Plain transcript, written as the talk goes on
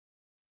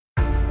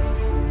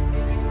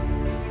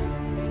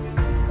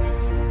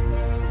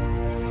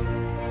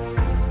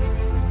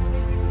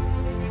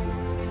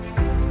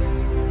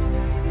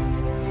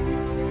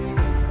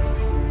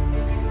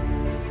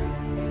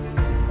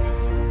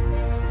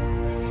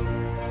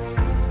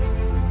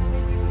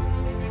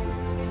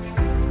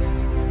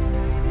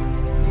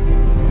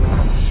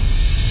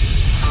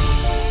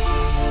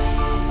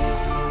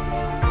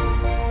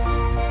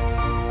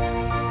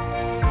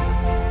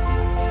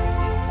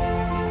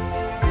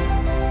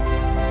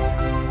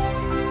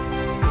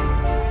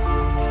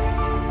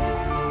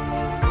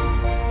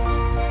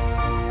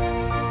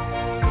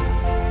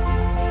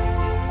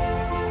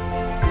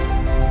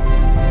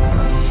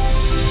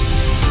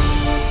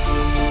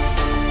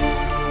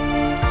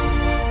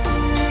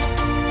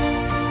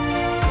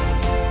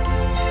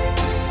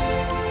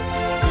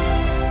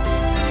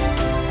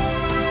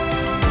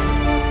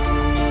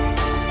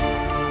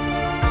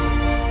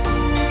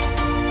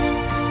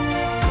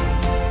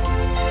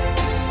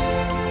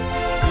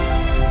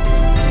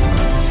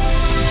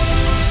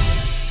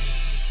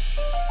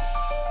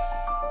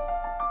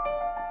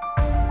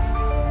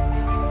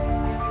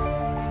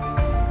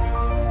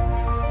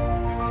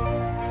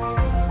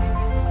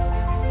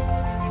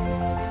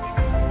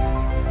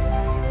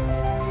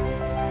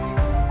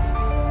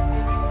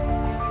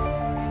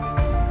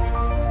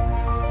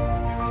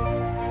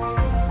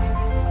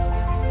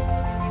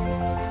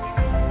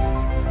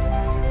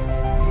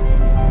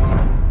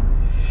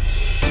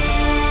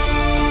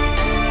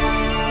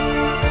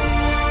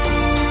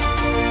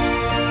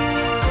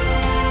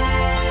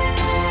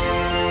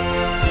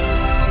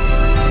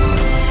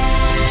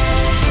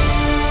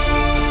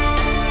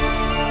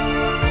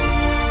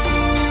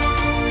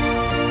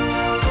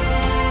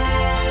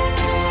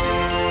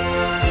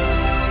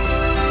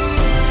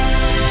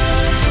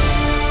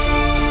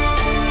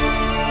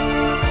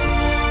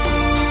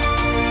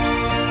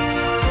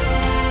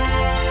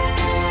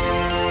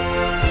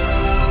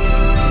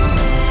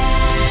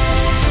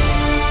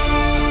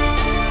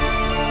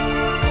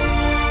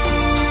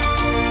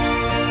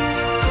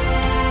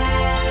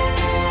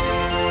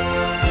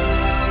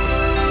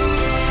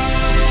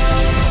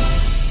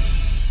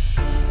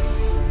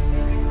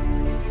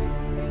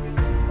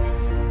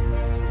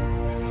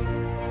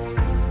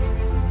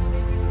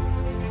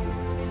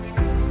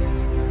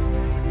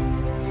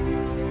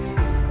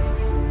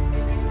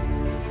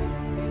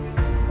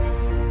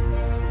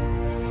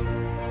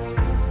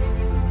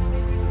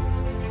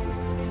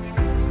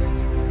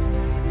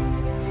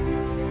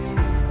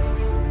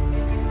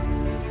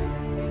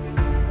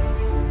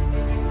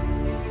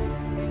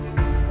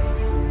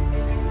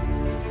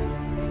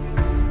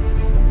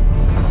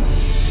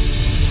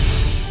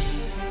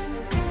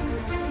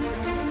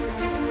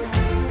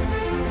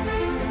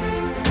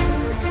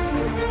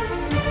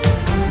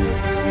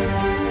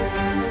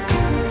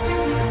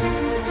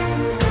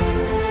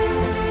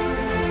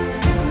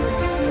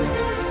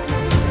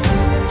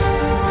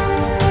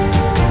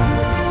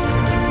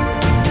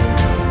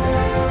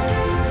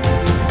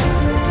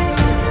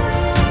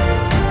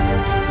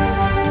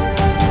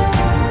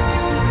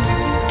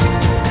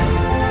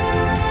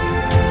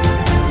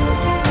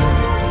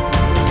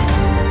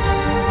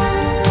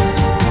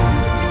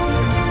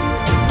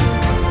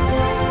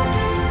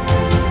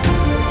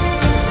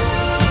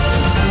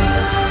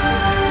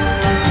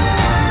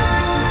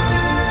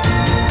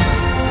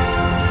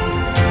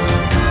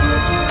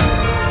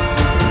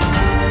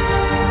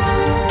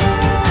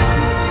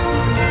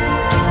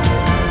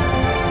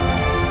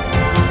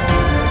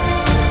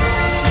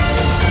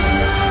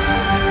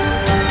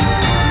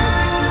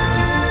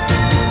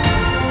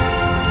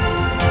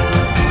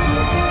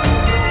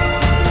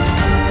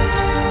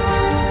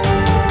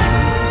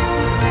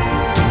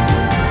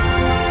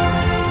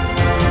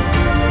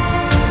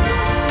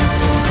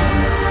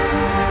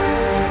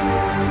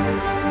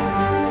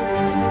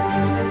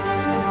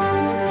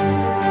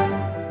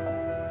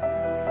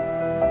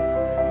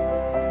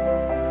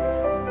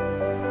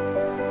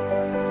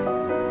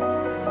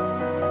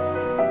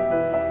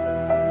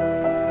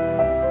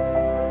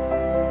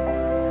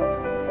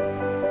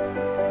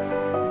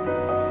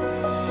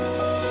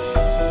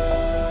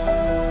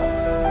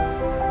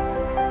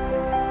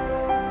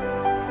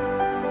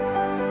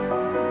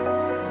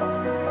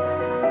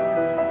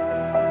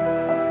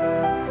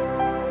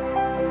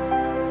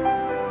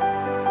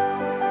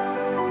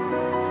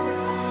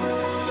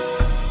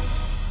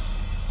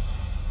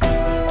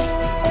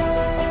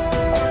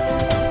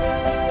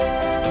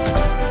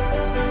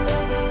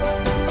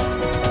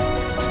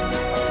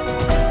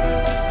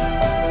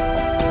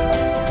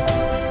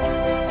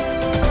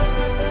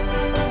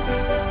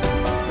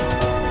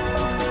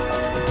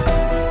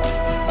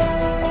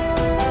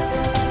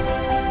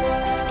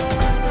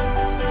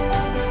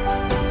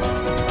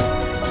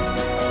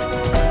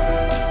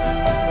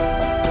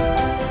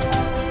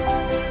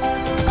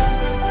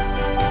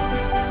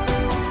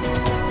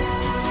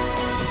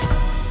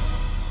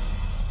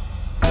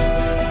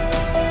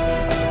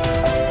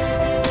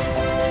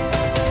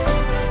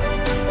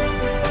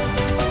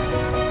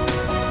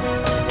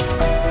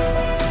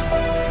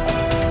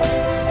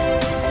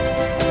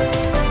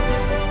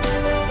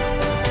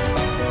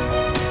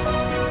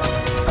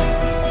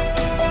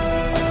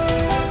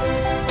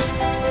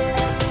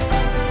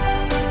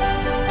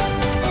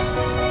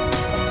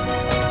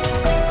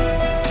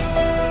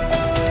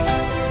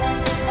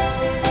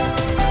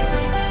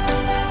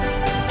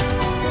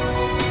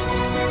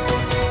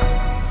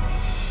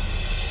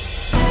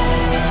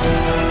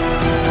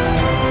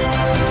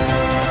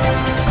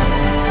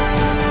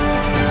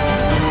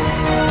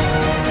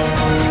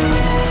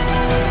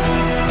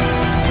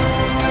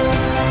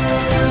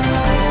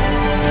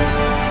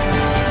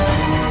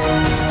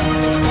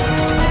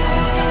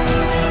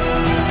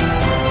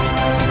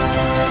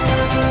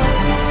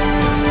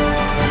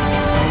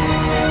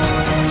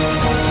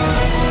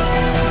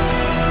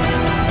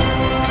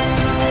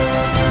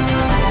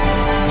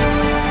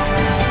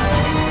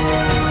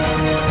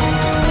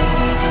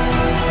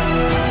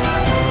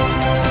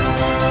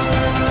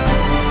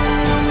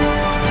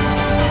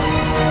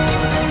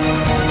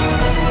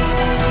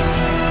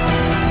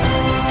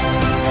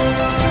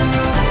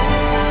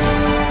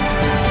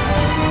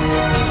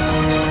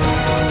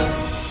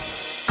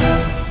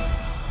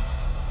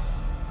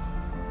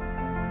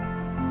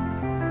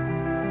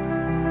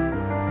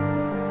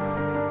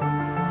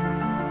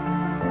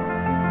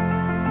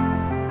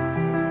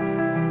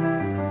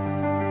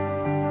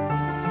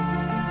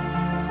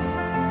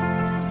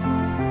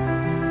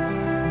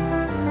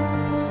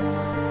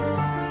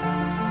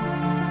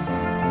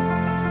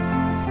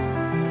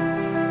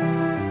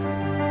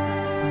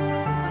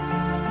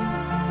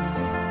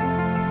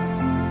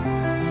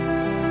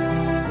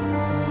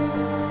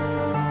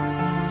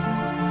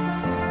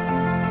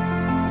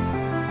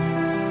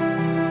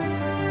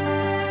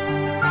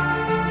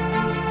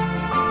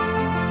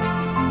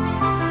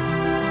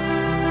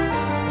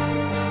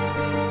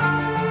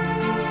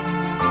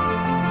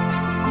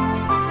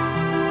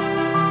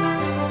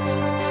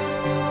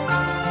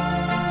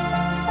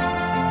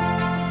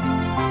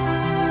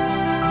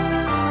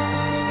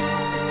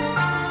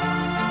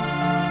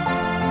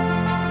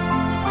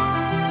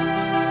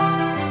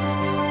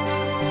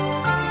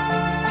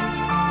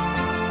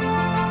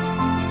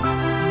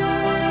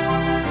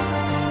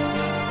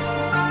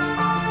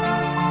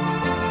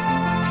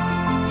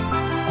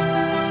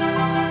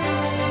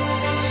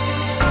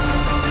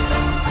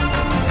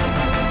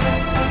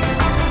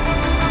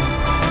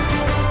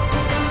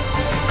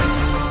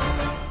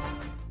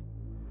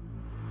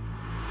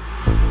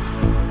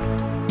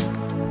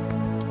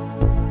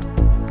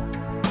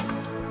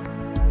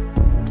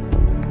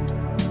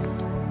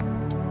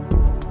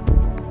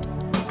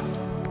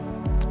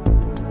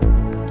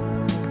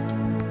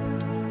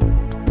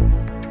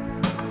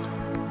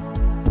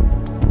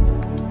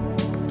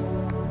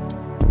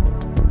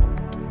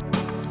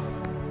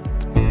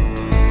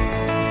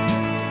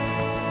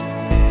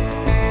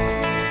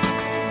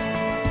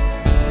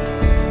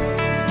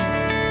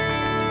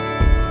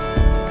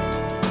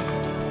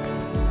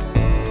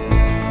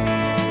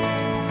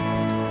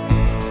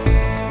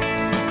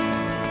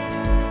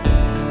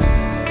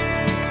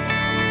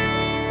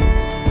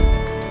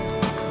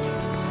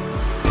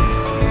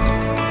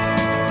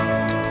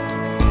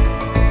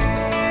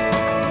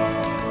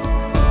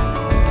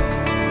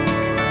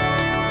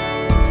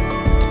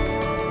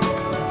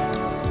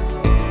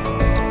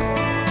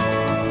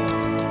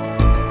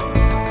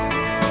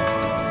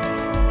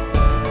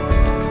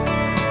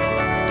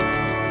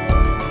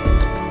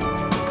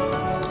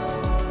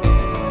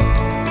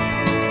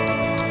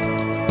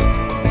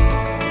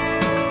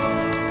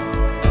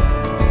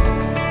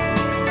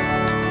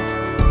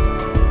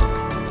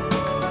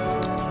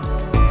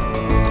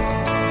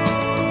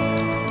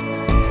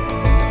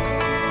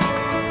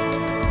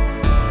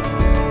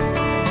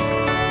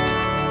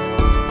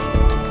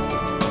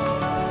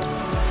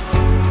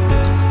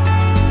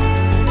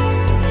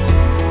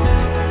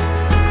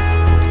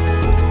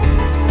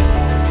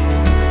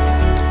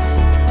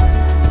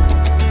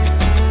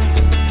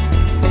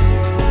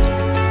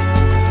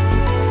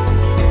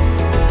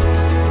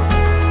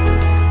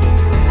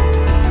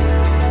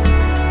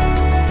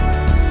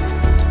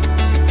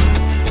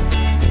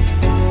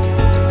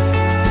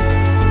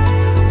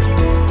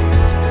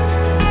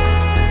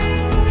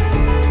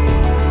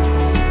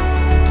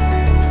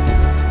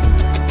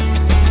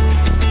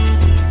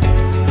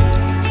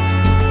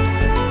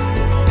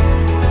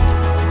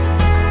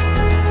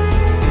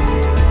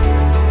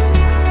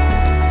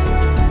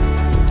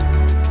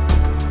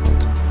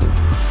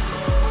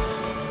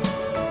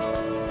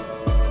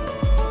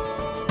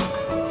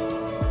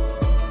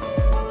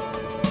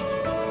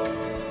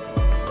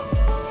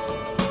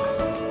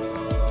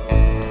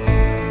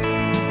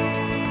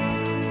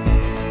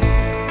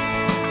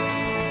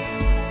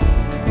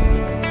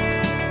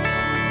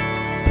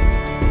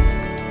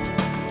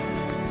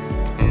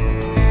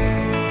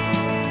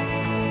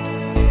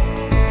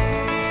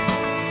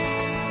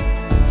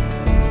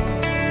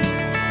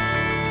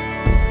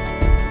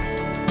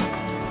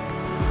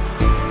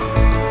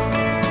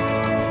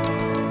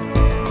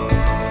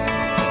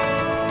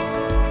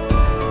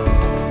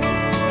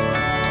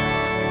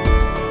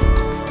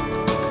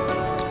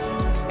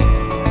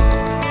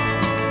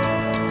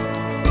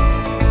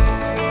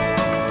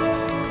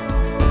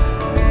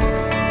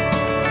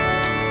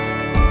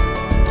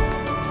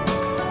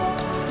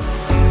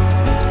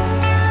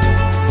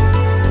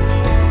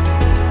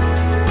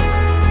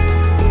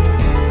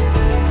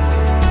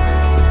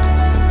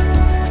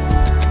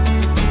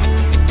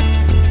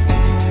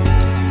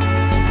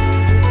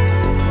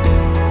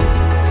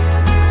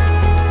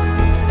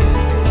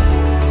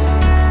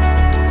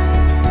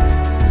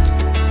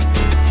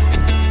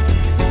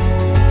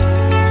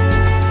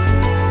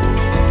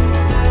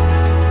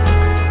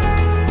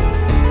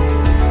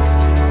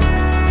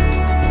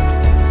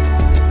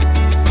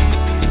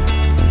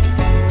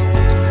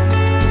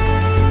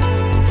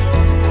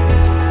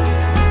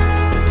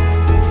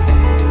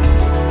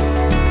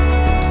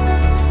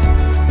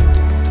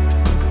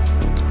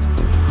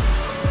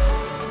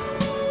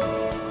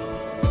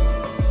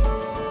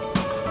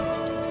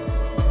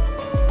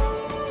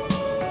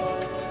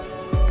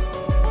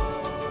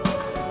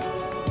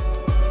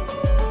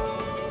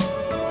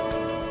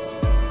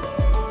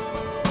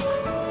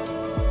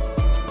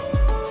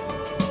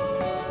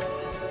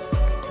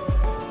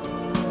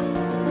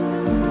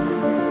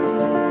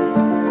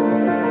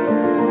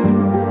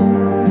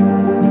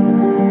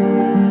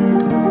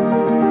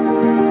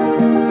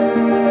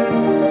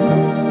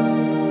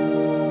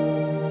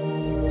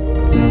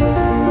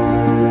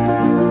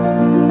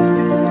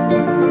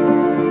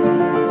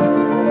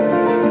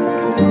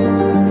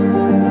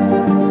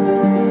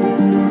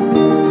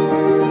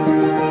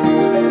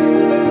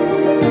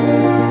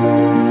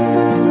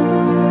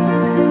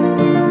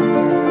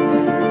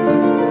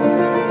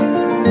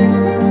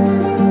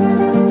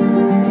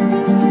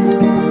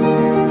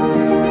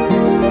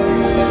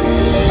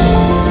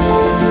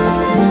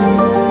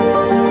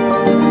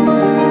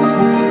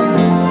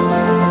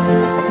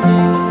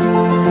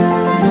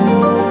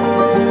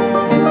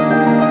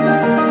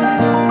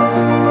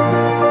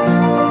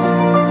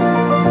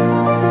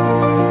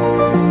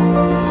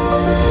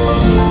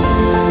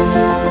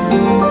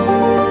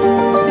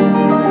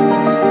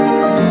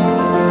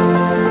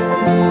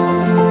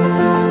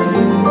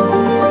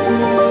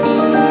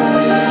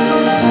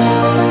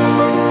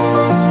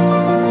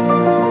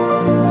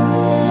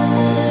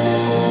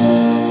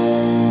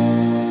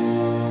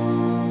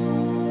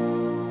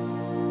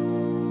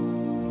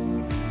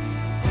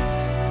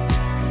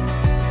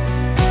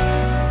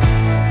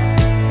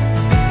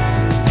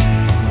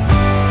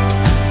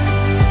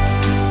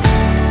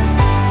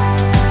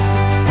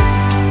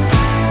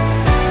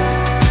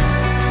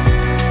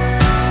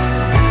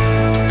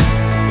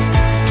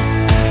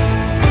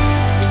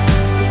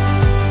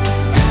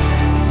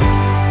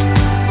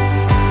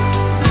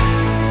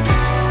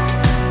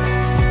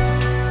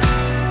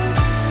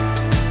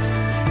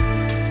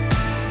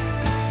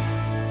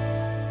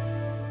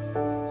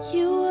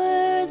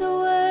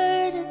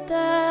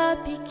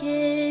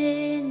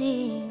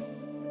beginning,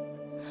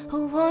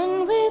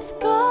 one with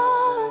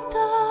God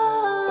the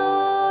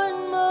Lord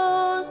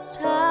Most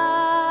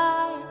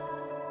High.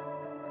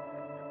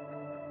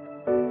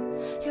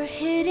 Your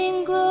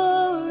hidden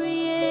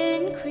glory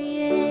in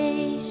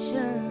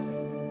creation,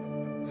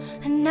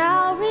 and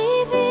now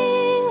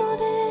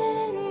revealed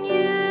in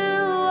you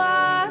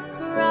are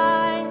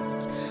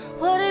Christ.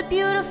 What a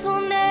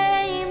beautiful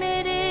name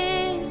it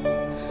is!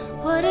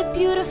 What a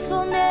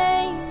beautiful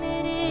name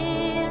it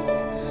is!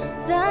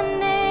 The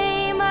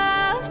name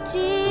of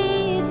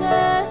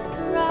Jesus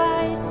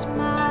Christ,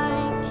 my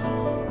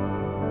King.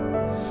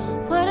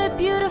 What a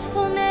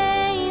beautiful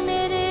name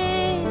it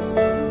is,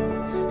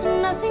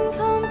 and nothing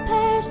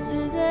compares to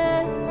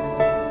this.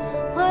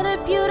 What a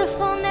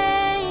beautiful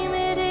name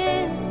it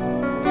is,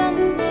 the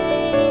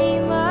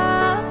name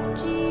of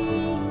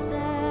Jesus.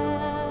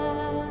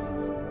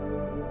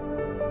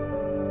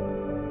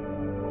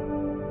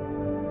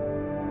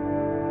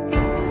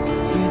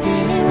 You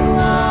didn't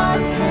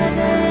want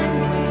heaven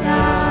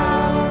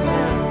without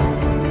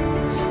us,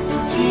 so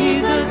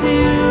Jesus,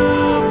 you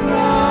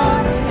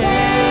brought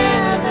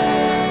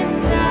heaven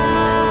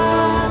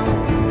down.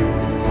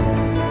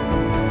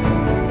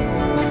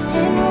 My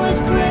sin was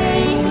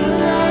great, your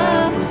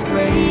love was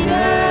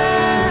greater.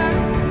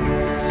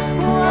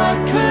 What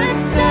could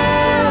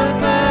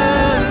separate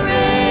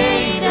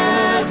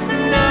us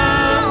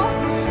now?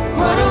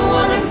 What a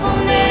wonderful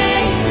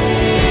name it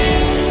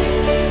is!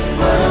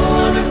 What a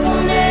wonderful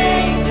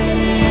name it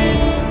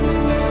is!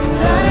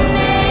 The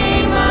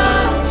name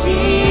of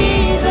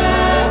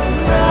Jesus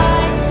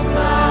Christ,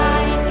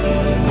 my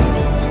King.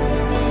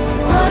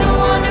 What a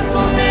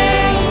wonderful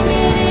name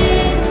it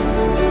is!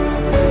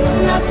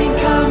 Nothing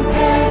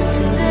compares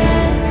to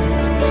this.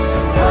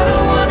 What a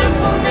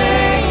wonderful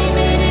name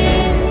it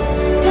is,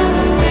 the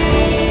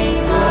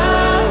name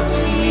of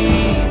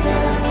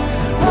Jesus.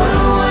 What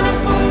a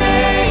wonderful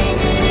name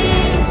it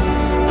is,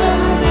 the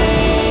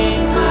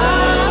name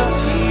of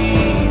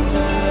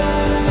Jesus.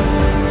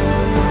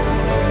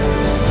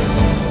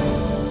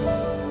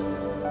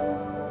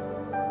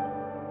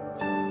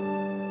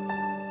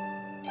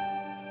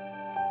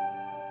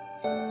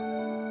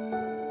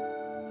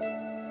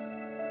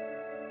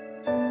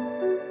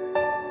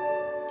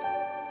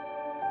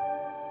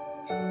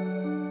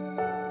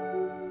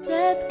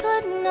 Death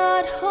could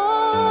not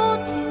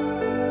hold you,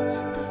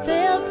 the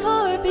veil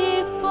tore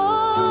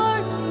before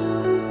you.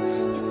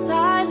 You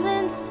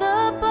silenced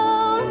the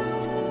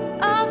boast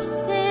of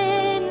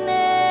sin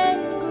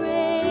and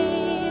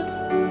grave.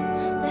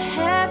 The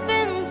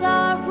heavens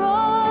are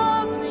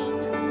roaring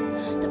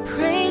the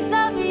praise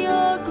of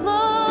your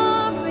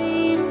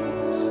glory,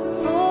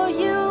 for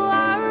you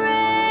are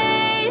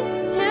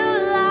raised to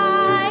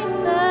life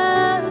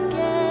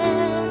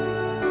again.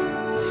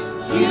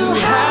 You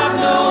have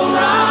no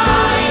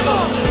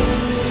rival,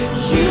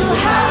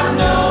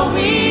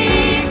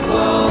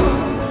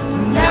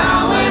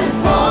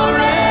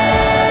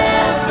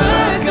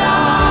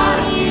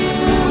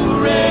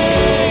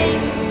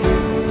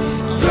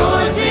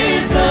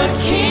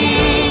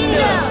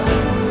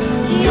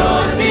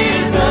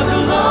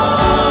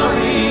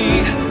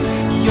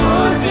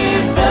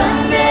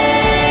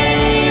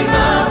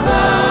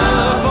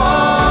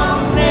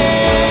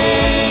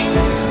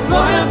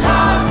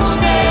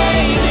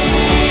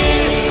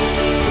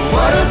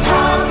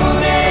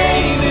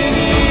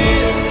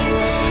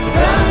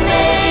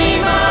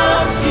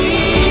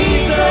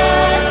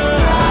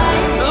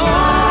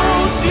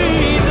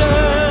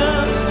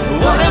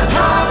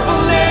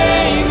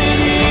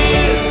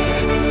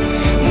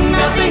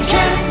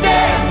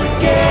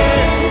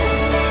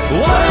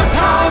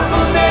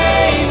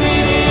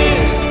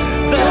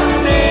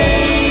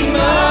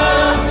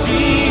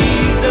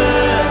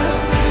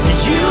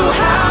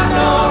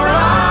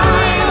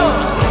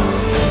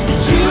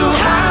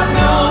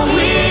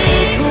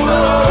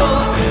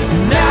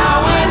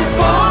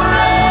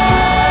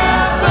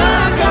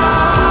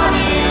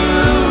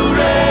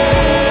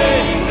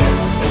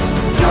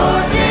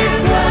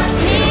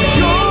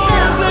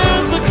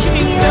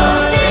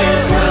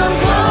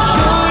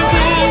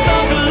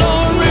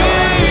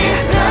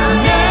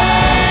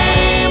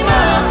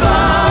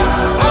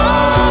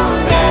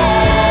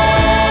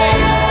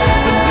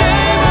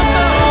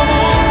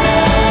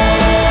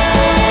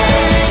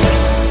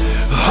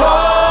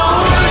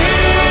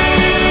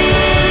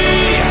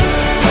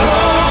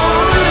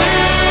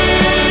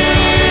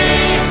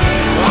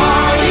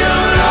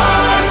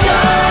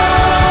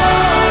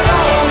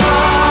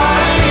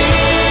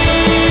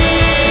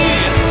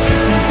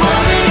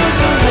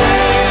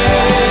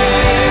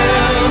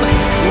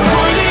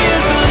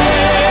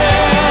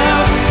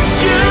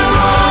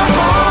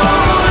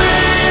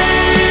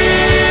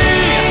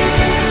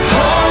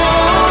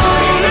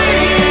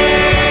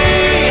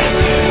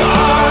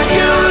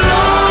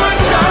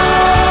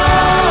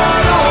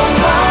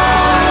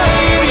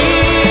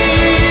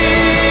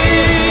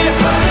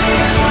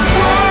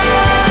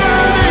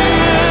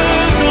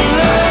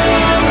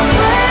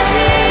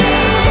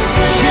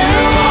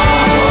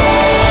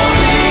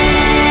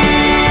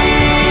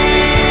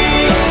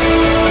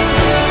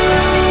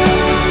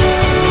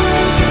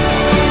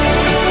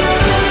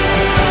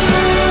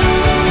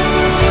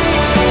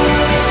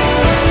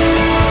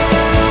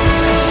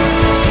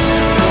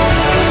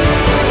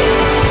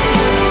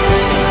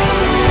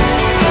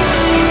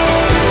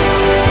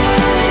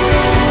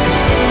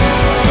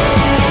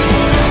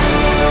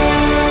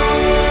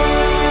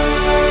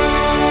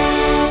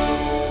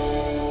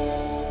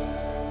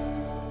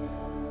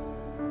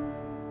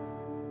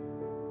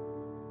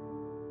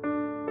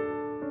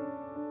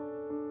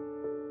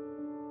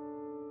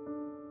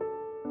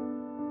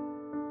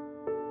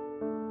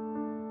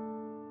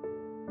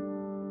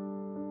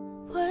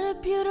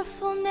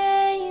 beautiful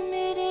name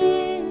it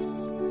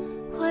is.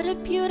 What a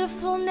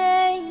beautiful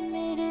name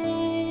it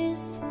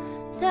is.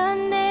 The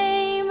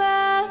name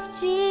of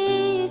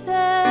Jesus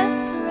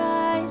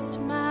Christ,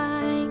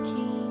 my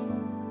King.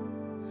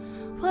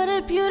 What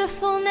a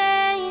beautiful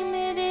name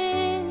it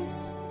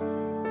is.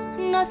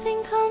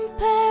 Nothing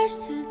compares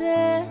to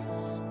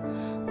this.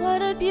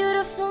 What a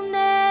beautiful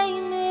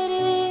name it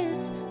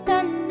is.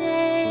 The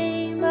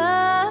name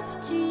of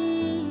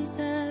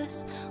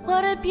Jesus.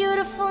 What a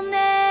beautiful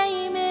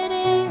name it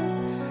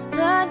is.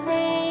 The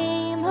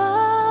name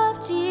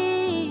of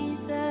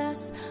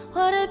Jesus.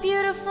 What a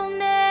beautiful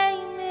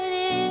name it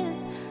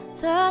is.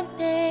 The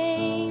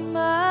name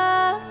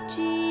of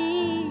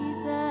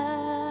Jesus.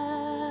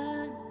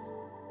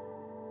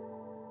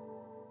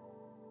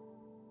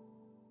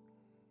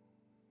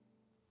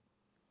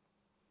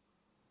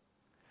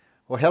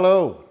 Well,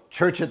 hello,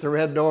 Church at the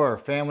Red Door,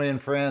 family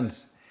and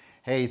friends.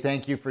 Hey,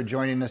 thank you for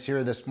joining us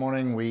here this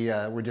morning.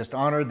 We're just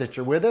honored that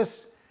you're with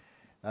us.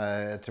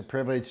 It's a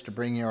privilege to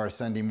bring you our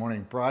Sunday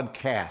morning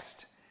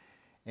broadcast.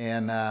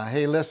 And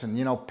hey, listen,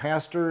 you know,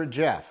 Pastor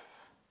Jeff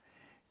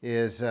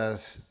is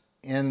still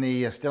in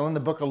the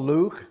book of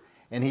Luke,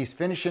 and he's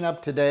finishing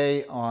up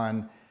today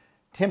on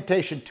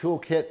Temptation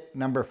Toolkit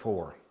number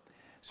 4.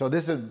 So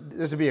this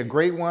would be a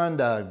great one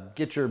to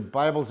get your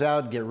Bibles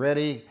out, get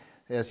ready,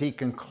 as he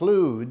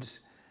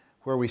concludes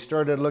where we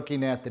started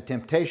looking at the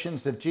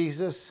temptations of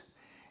Jesus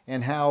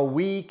and how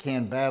we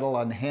can battle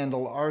and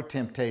handle our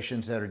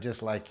temptations that are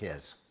just like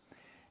his.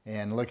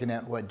 And looking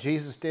at what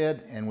Jesus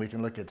did, and we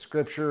can look at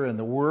Scripture and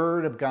the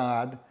Word of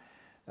God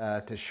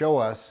to show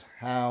us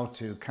how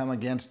to come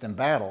against and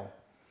battle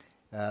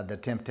the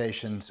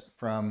temptations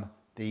from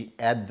the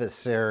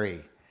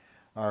adversary.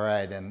 All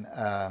right, and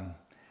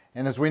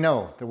as we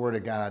know, the Word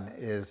of God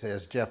is,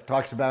 as Jeff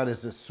talks about,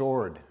 is the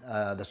sword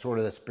of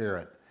the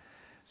Spirit.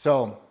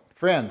 So,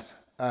 friends,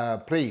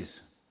 please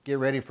get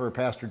ready for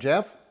Pastor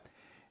Jeff.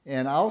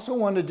 And I also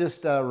want to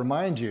just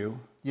remind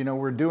you, you know,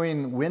 we're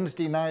doing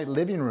Wednesday night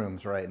living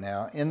rooms right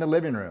now in the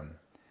living room.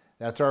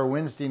 That's our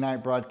Wednesday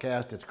night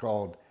broadcast. It's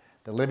called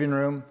The Living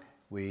Room.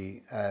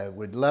 We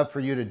would love for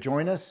you to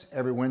join us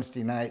every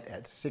Wednesday night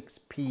at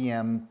 6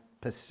 p.m.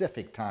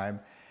 Pacific time.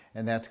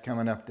 And that's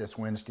coming up this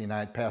Wednesday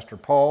night. Pastor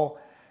Paul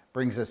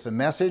brings us a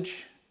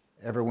message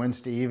every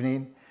Wednesday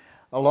evening.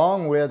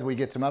 Along with, we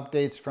get some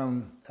updates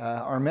from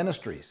our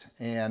ministries.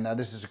 And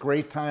this is a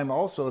great time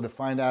also to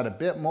find out a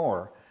bit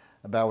more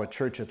about what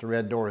Church at the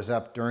Red Door is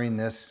up during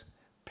this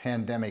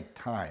pandemic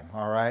time,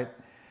 all right?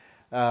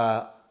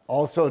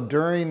 Also,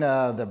 during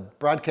the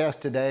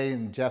broadcast today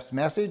in Jeff's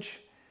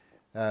message,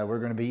 we're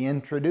going to be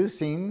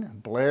introducing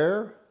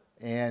Blair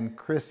and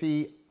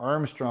Chrissy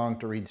Armstrong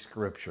to read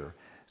Scripture.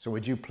 So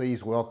would you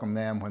please welcome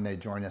them when they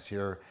join us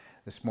here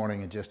this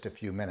morning in just a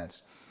few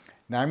minutes.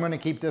 Now I'm going to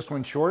keep this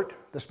one short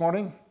this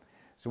morning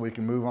so we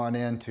can move on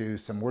into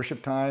some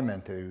worship time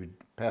and to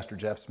Pastor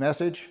Jeff's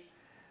message.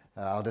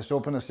 I'll just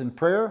open us in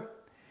prayer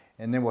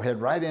and then we'll head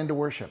right into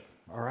worship,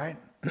 all right?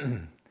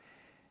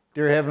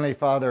 Dear Heavenly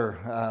Father,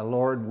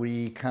 Lord,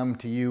 we come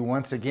to you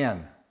once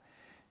again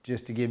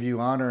just to give you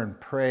honor and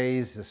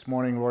praise this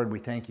morning. Lord, we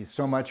thank you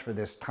so much for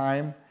this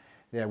time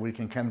that we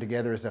can come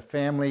together as a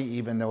family,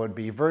 even though it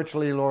be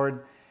virtually,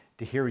 Lord,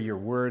 to hear your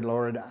word.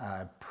 Lord,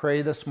 I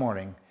pray this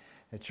morning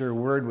that your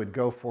word would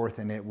go forth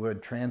and it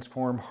would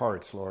transform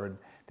hearts, Lord,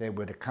 that it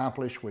would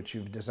accomplish what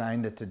you've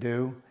designed it to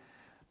do,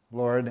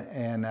 Lord.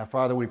 And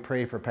Father, we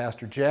pray for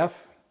Pastor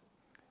Jeff.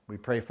 We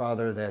pray,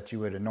 Father, that you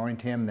would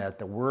anoint him, that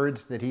the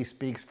words that he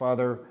speaks,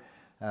 Father,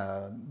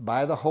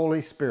 by the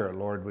Holy Spirit,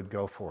 Lord, would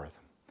go forth.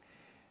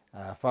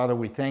 Father,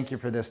 we thank you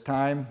for this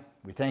time.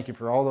 We thank you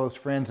for all those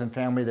friends and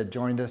family that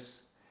joined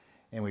us,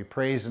 and we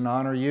praise and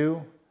honor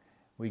you.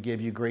 We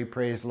give you great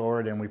praise,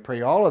 Lord, and we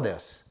pray all of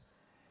this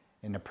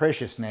in the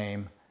precious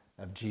name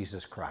of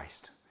Jesus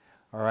Christ.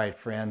 All right,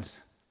 friends,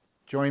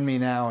 join me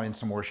now in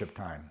some worship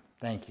time.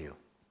 Thank you.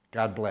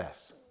 God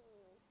bless.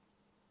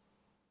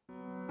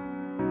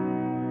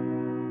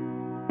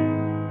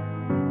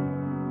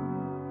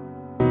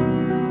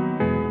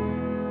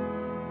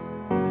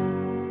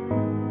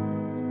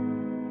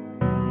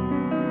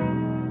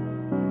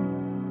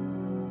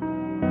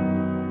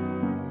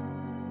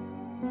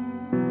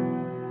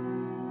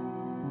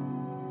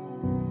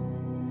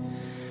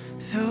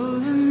 Though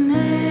the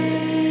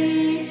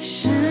nations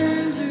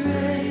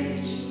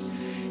rage,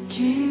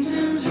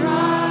 kingdoms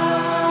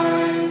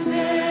rise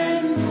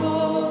and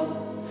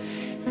fall,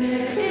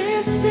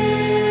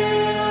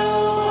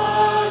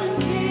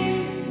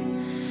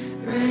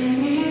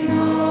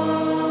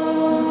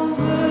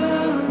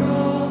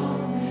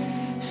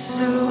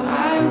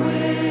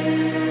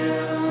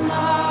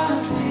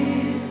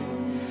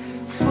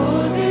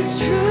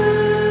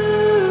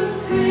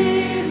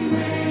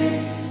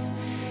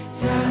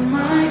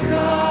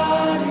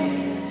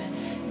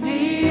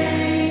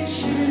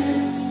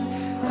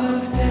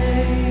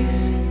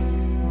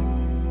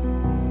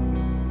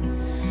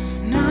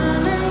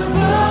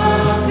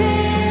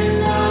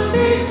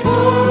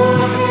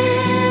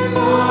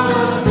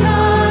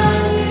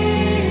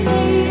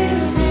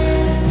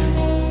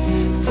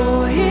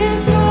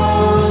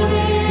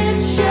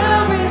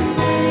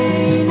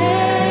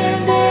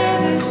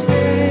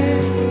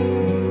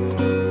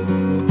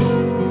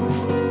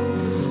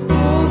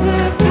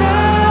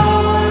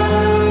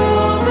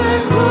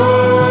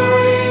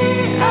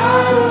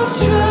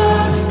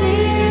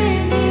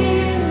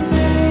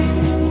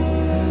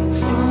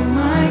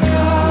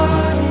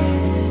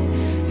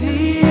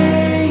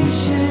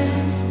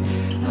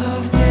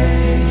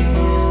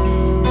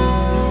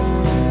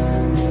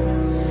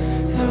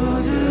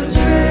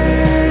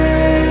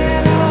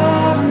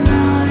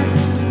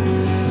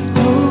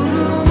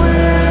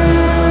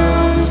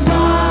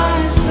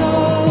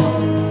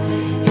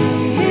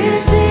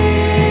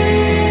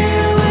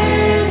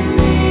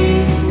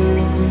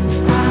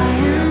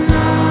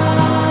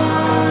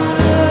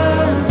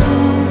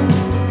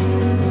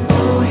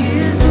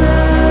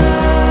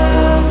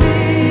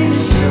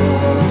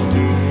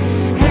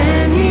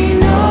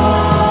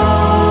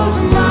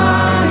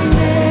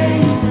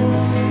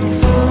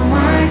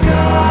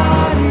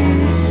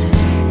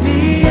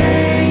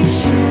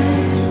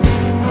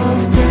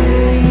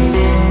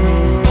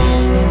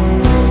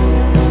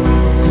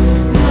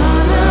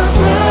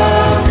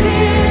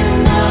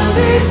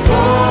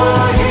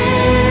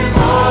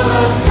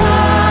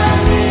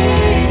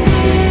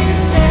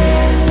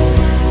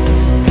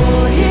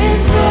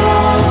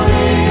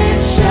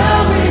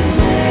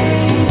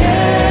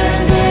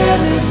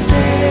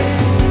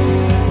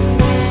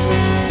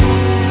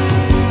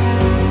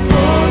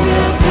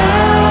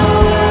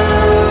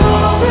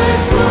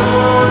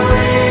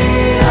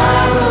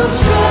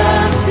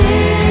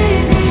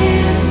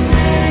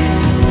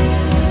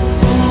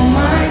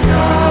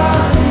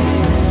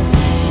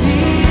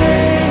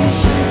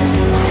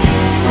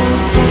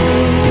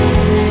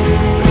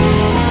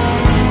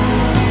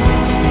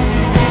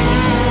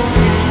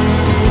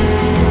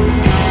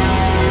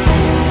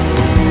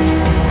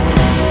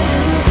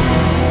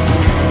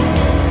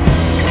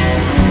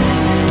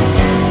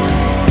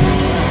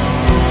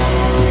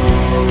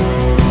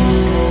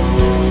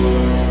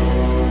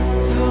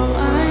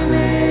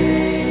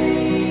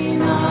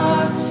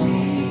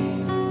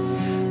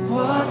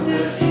 what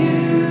the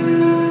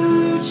future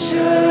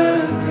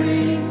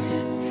brings.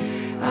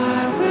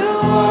 I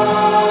will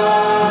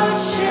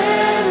watch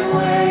and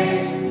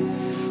wait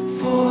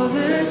for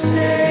the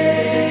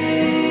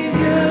Savior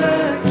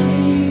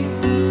King.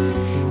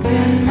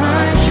 Then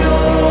my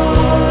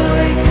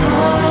joy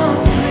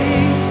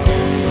complete,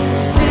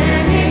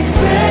 standing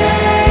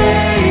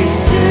face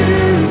to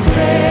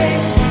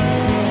face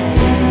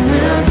in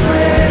the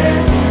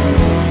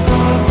presence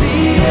of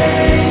the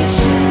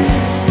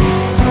Ancient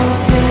of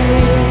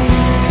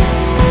Days.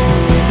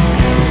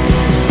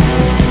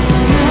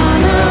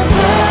 None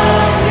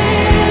above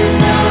Him,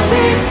 none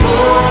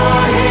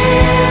before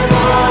Him,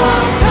 all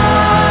of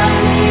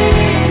time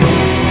in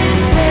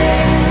His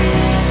hands.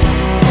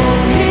 For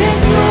His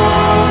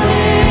throne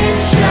it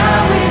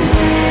shall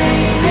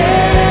remain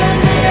and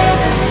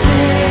never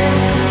stand.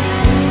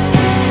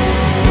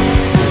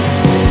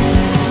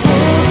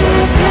 All the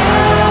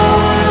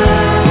power,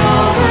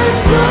 all the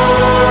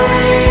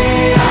glory,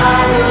 I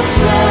will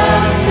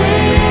trust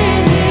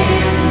in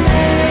His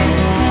name.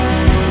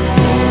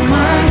 For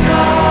my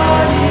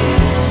God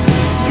is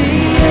the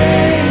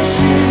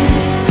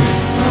Ancient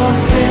of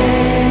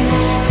Days.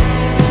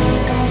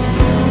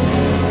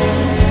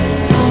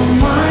 For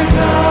my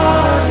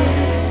God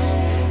is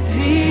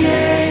the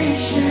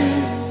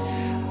Ancient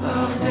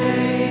of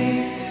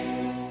Days.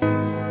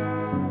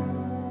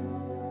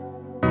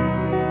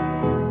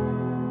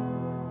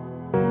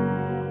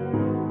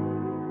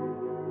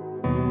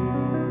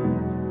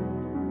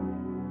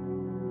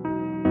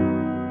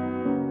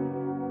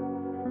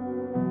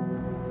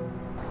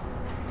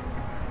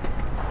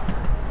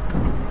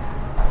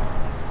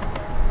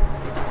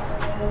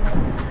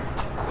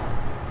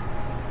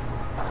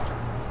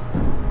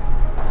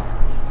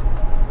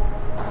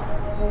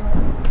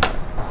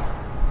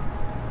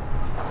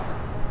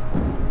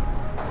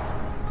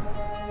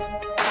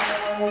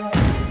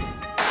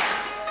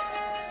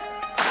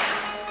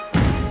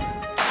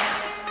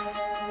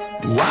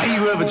 Why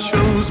you ever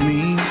chose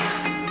me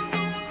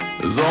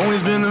has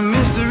always been a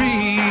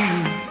mystery.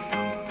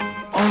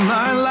 All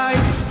my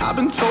life I've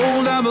been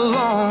told I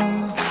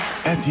belong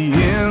at the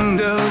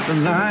end of the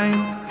line,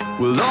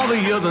 with all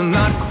the other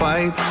not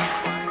quite,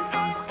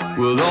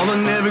 with all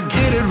that never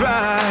get it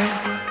right.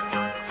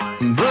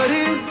 But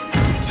it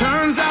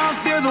turns out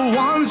they're the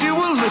ones you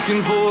were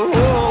looking for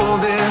all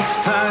this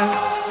time.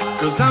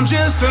 'Cause I'm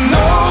just a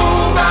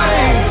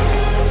nobody,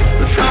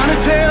 trying to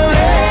tell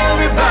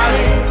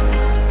everybody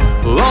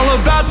all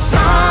about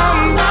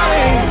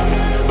somebody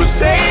who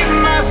saved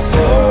my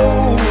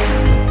soul.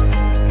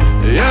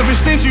 Ever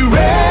since you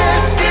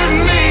rescued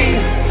me,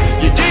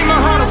 you gave my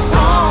heart a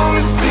song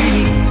to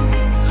sing.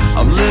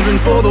 I'm living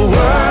for the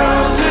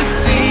world to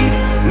see,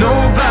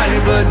 nobody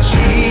but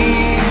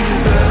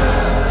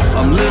Jesus.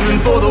 I'm living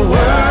for the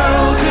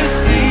world to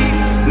see,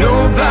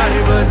 nobody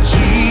but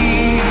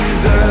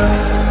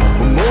Jesus.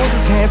 When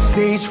Moses had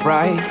stage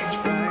fright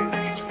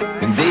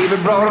and David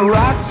brought a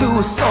rock to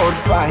a sword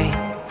fight,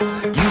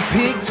 you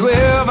picked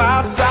 12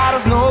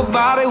 outsiders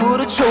nobody would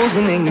have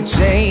chosen, and you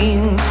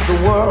changed the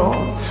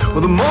world.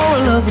 Well, the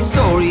moral of the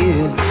story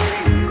is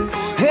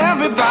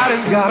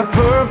everybody's got a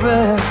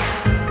purpose.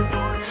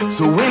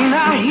 So when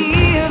I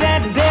hear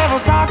that devil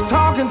start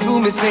talking to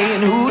me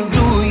saying, who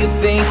do you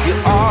think you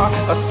are?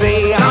 I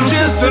say, I'm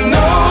just a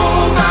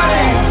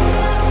nobody,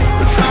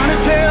 trying to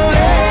tell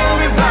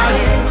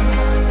everybody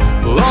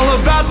all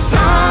about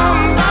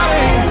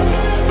somebody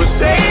who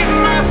saved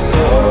my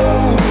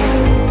soul.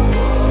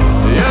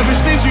 Ever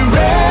since you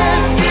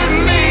rescued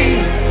me,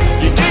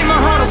 you gave my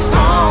heart a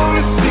song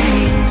to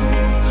sing.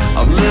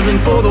 I'm living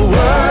for the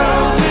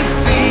world to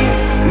see,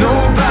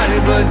 nobody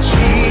but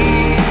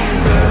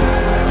Jesus.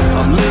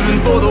 I'm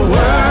living for the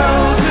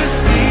world to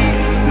see,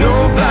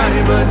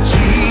 nobody but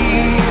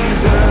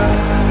Jesus.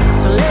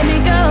 So let me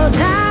go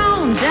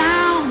down,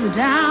 down,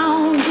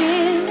 down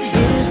in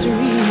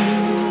history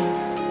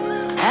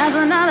as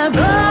another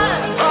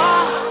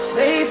blood-bought,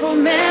 faithful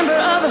member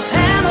of the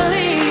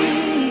family.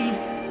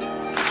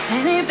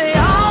 And if they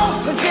all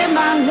forget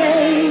my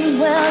name,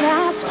 well,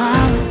 that's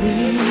fine with me.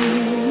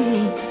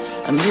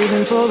 I'm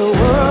living for the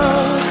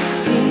world to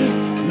see,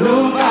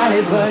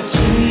 nobody but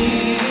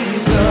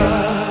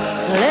Jesus.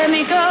 So let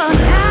me go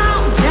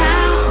down,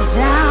 down,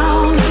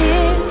 down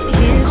in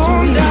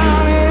history,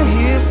 down in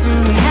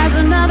history. as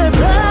another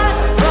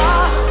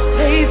blood-bought,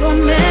 faithful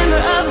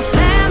member of the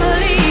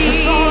family.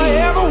 That's all I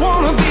ever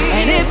wanna be.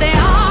 And if they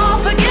all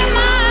forget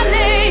my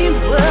name,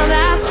 well,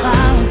 that's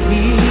fine with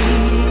me.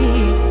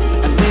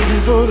 I'm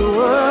living for the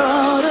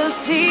world to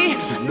see,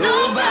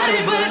 nobody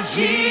but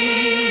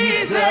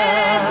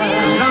Jesus.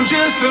 'Cause I'm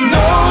just a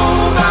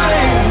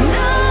nobody,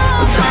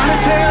 trying to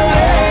tell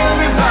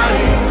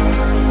everybody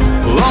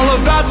all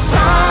about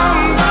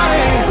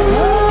somebody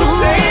who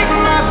saved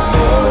my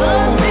soul.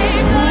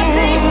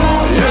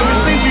 Ever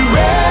since you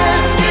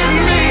rescued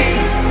me,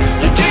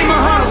 you gave my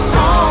heart a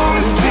song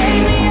to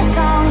sing.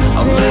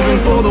 I'm living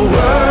for the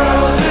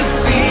world to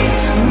see,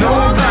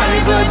 nobody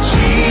but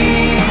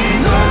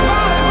Jesus.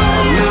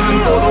 I'm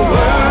living for the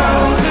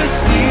world to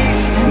see,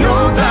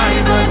 nobody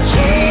but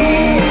Jesus.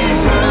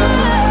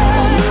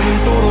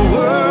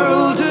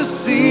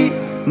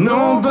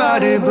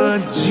 nobody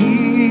but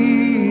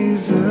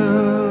Jesus.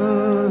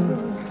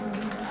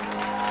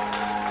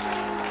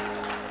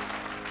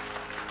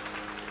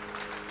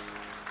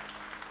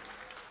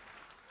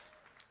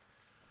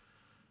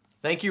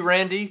 Thank you,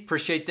 Randy.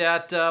 Appreciate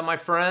that, my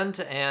friend.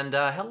 And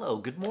hello,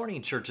 good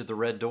morning, Church at the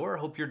Red Door.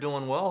 Hope you're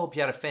doing well. Hope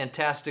you had a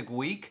fantastic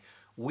week.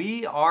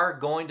 We are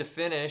going to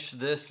finish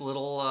this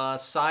little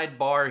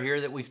sidebar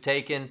here that we've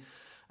taken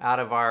out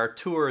of our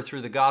tour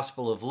through the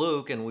Gospel of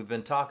Luke, and we've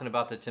been talking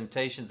about the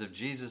temptations of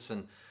Jesus,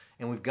 and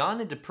we've gone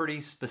into pretty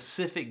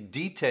specific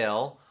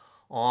detail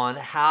on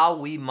how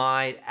we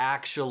might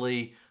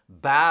actually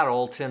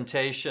battle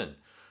temptation.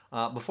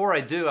 Before I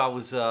do, I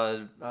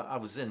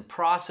was in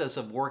process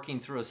of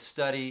working through a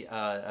study,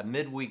 a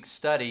midweek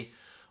study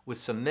with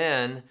some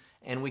men,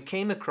 and we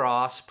came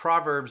across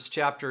Proverbs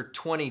chapter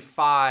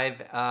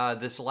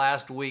 25 this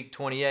last week,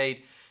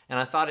 28, and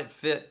I thought it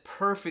fit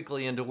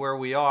perfectly into where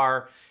we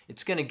are.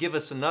 It's going to give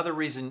us another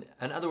reason.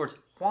 In other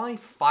words, why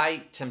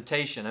fight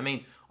temptation? I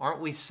mean, aren't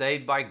we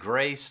saved by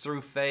grace through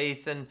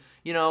faith? And,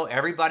 you know,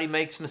 everybody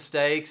makes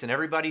mistakes and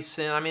everybody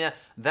sin. I mean,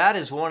 that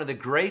is one of the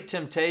great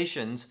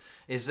temptations,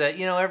 is that,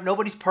 you know,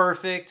 nobody's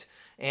perfect,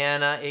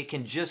 and it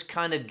can just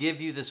kind of give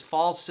you this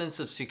false sense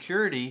of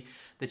security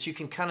that you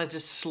can kind of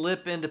just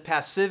slip into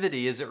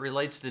passivity as it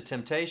relates to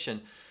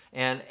temptation.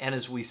 And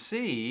as we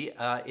see,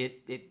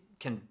 it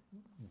can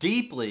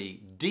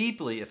deeply,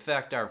 deeply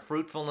affect our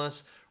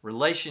fruitfulness,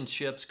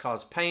 relationships,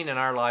 cause pain in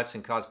our lives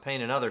and cause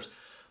pain in others.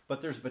 But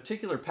there's a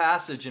particular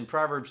passage in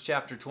Proverbs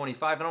chapter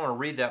 25, and I want to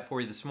read that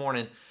for you this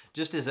morning,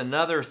 just as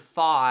another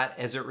thought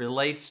as it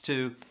relates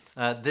to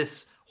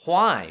this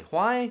why.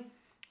 Why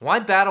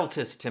battle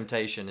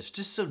temptation? It's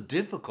just so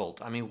difficult.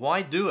 I mean,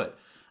 why do it?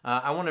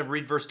 I want to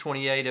read verse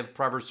 28 of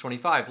Proverbs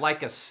 25.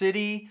 Like a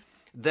city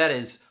that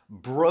is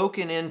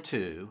broken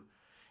into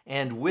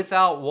and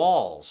without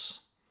walls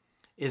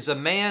is a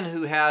man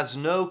who has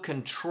no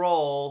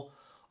control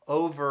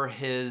over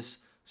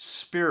his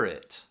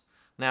spirit.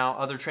 Now,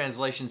 other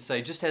translations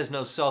say just has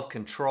no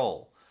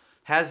self-control.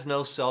 Has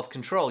no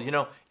self-control. You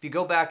know, if you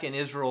go back in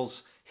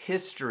Israel's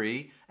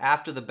history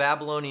after the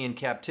Babylonian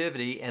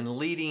captivity and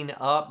leading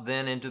up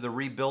then into the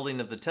rebuilding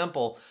of the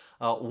temple,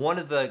 one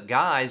of the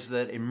guys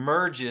that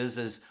emerges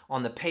as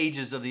on the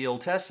pages of the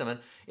Old Testament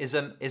is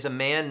a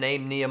man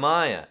named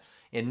Nehemiah.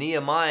 And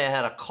Nehemiah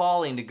had a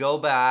calling to go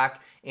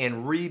back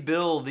and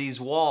rebuild these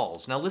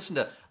walls. Now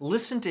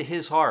listen to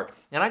his heart.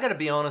 And I got to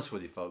be honest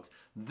with you folks,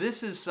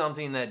 this is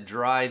something that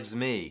drives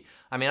me.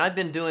 I mean, I've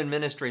been doing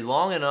ministry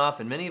long enough,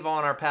 and many of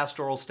on our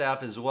pastoral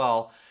staff as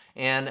well.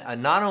 And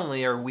not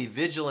only are we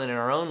vigilant in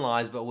our own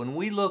lives, but when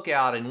we look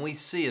out and we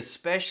see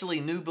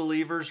especially new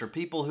believers or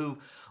people who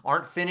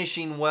aren't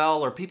finishing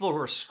well or people who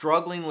are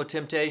struggling with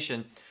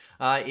temptation,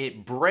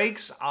 it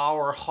breaks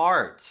our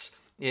hearts.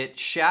 It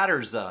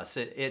shatters us.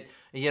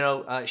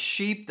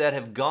 Sheep that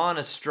have gone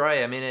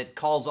astray. I mean, it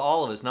calls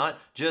all of us, not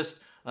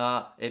just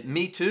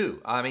me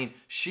too. I mean,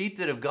 sheep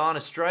that have gone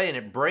astray, and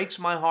it breaks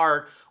my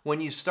heart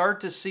when you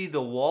start to see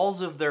the walls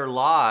of their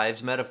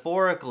lives,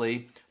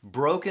 metaphorically,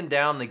 broken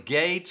down, the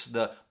gates,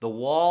 the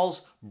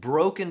walls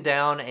broken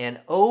down and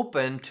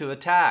open to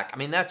attack. I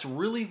mean, that's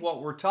really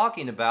what we're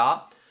talking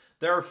about.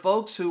 There are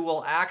folks who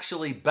will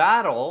actually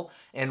battle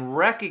and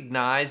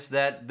recognize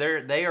that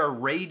they are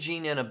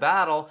raging in a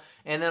battle,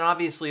 and then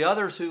obviously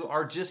others who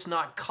are just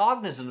not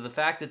cognizant of the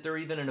fact that they're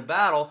even in a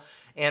battle.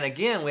 And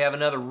again, we have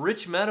another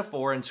rich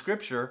metaphor in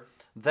Scripture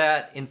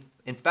that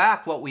in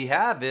fact what we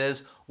have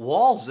is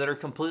walls that are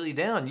completely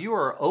down. You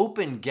are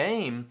open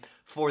game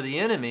for the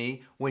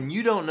enemy when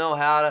you don't know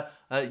how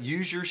to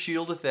use your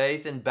shield of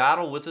faith and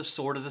battle with the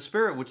sword of the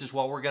Spirit, which is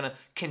what we're going to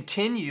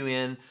continue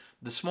in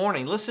this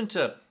morning. Listen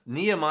to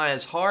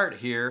Nehemiah's heart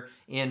here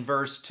in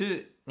verse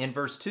 3, and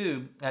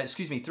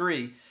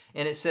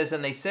it says,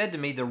 "And they said to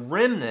me, the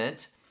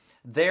remnant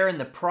there in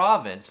the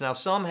province." Now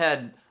some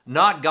had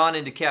not gone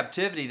into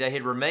captivity, they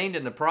had remained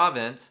in the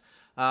province.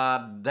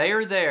 They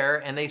are there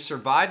and they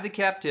survived the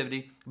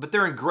captivity, but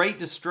they're in great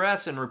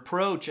distress and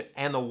reproach,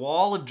 and the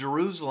wall of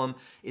Jerusalem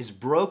is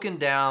broken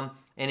down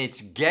and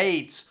its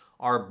gates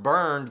are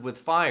burned with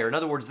fire. In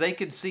other words, they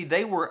could see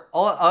they were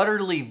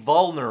utterly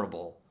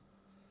vulnerable.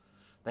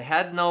 They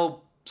had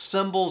no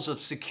symbols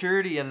of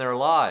security in their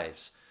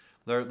lives.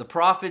 The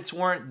prophets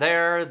weren't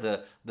there.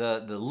 The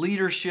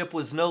leadership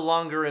was no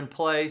longer in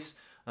place.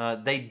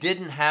 They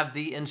didn't have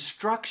the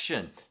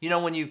instruction. You know,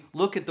 when you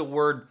look at the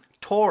word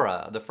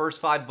Torah, the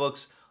first 5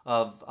 books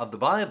of the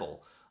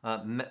Bible,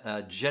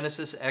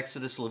 Genesis,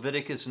 Exodus,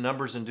 Leviticus,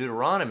 Numbers, and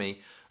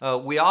Deuteronomy,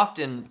 we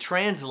often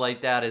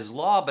translate that as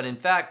law, but in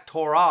fact,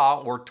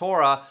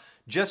 Torah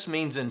just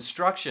means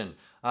instruction.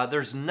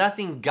 There's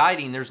nothing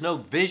guiding. There's no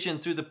vision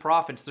through the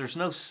prophets. There's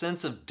no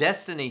sense of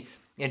destiny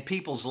in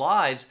people's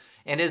lives.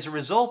 And as a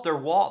result, their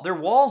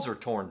walls are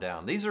torn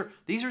down. These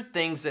are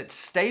things that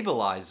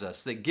stabilize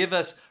us, that give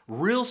us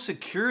real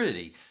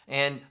security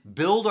and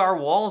build our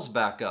walls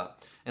back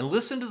up. And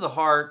listen to the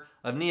heart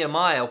of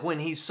Nehemiah when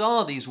he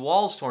saw these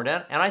walls torn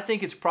down. And I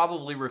think it's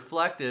probably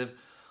reflective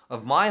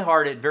of my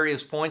heart at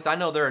various points. I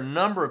know there are a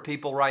number of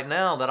people right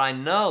now that I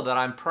know that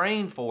I'm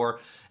praying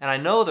for, and I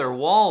know their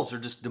walls are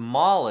just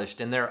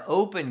demolished and they're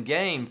open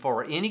game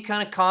for any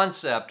kind of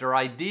concept or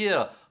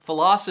idea,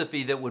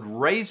 philosophy that would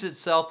raise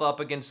itself up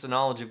against the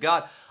knowledge of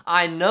God.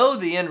 I know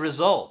the end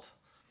result.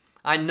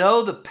 I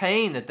know the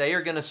pain that they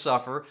are going to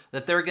suffer,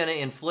 that they're going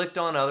to inflict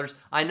on others.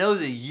 I know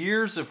the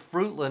years of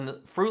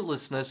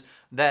fruitlessness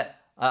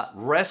that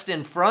rest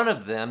in front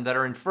of them, that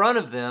are in front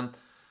of them,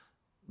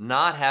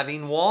 not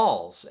having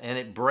walls, and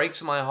it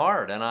breaks my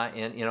heart.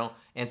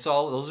 And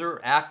so those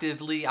are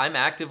I'm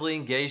actively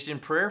engaged in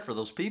prayer for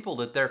those people,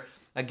 that they're,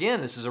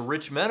 again, this is a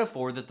rich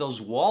metaphor, that those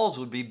walls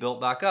would be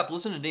built back up.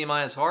 Listen to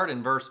Nehemiah's heart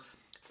in verse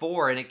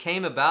 4. And it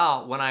came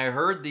about when I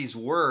heard these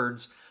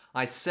words,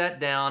 I sat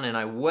down and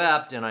I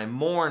wept and I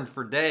mourned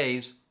for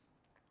days,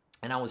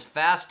 and I was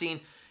fasting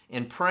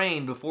and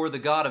praying before the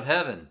God of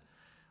heaven.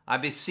 I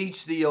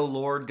beseech thee, O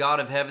Lord, God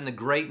of heaven, the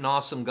great and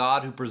awesome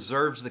God who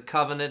preserves the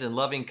covenant and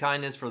loving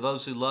kindness for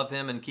those who love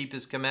him and keep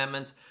his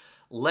commandments.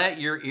 Let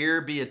your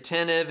ear be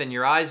attentive and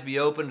your eyes be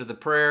open to the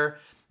prayer.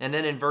 And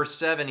then in verse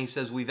 7, he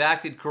says, we've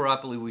acted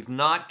corruptly. We've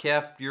not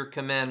kept your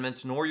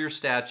commandments nor your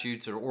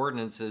statutes or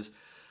ordinances,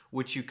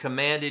 which you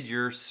commanded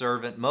your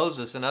servant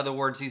Moses. In other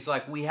words, he's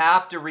like, we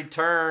have to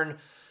return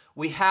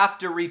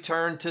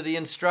to the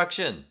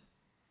instruction.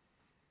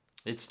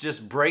 It's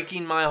just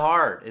breaking my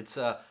heart.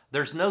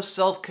 There's no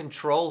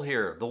self-control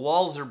here. The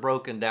walls are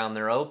broken down.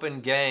 They're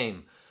open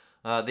game.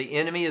 The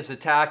enemy is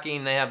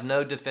attacking. They have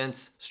no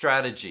defense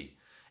strategy,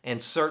 and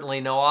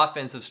certainly no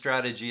offensive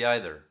strategy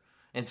either.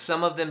 And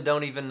some of them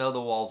don't even know the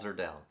walls are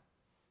down.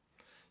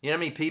 You know how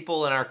many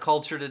people in our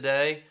culture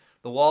today,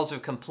 the walls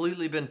have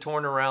completely been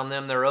torn around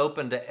them. They're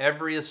open to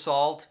every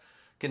assault.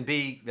 Can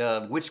be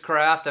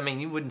witchcraft. I mean,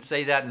 you wouldn't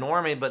say that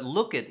normally, but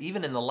look at,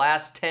 even in the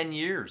last 10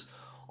 years,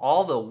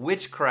 all the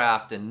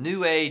witchcraft and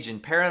New Age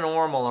and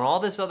paranormal and all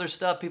this other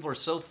stuff. People are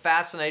so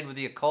fascinated with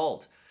the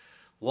occult.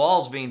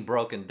 Walls being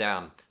broken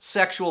down.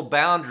 Sexual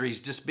boundaries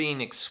just being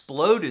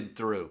exploded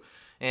through.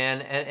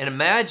 And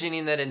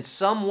imagining that in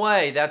some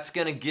way that's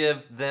going to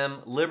give them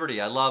liberty.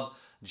 I love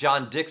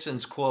John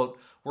Dixon's quote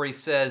where he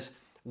says,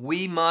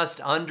 we must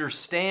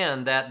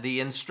understand that the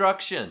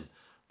instruction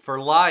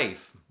for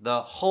life,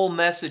 the whole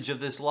message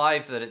of this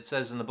life that it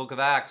says in the book of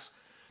Acts,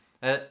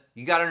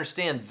 you got to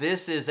understand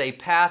this is a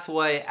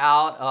pathway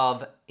out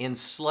of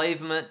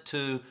enslavement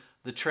to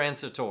the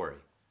transitory.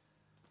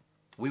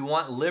 We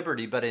want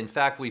liberty, but in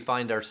fact we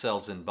find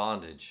ourselves in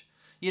bondage.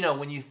 You know,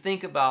 when you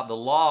think about the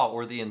law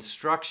or the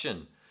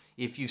instruction,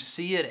 if you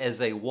see it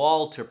as a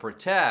wall to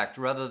protect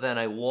rather than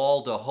a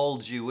wall to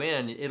hold you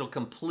in, it'll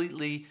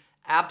completely,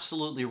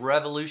 absolutely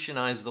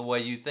revolutionize the way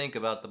you think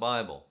about the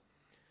Bible.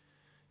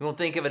 You won't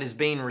think of it as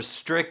being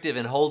restrictive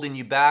and holding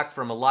you back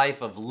from a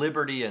life of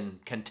liberty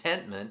and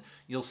contentment.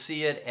 You'll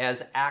see it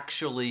as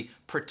actually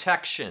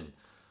protection,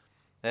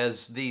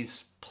 as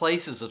these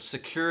places of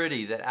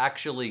security that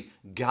actually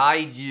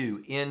guide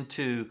you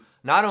into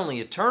not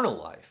only eternal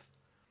life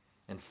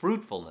and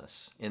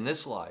fruitfulness in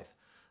this life,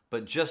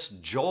 but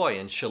just joy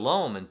and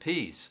shalom and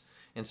peace.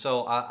 And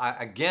so,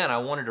 I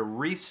wanted to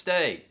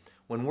restate,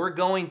 when we're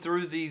going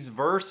through these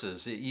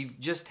verses, you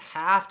just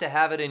have to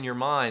have it in your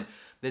mind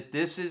that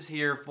this is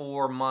here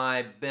for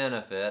my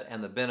benefit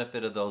and the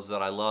benefit of those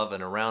that I love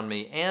and around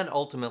me, and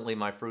ultimately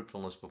my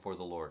fruitfulness before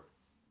the Lord.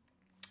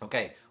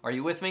 Okay, are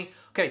you with me?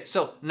 Okay,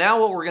 so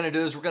now what we're going to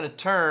do is we're going to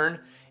turn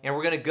and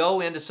we're going to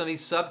go into some of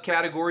these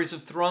subcategories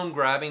of throne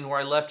grabbing where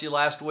I left you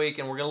last week,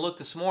 and we're going to look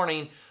this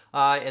morning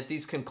at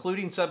these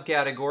concluding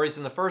subcategories,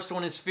 and the first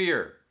one is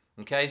fear.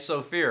 Okay,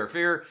 so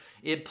fear,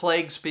 it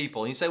plagues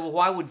people. You say, well,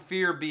 why would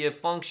fear be a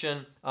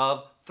function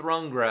of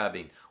throne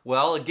grabbing?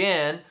 Well,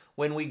 again,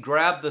 when we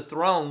grab the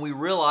throne, we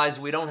realize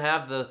we don't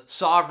have the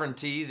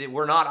sovereignty, that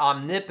we're not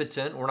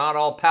omnipotent, we're not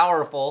all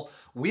powerful,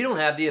 we don't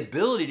have the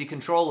ability to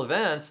control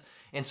events,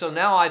 and so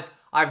now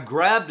I've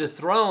grabbed a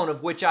throne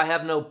of which I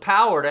have no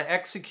power to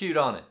execute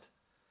on it.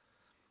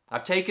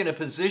 I've taken a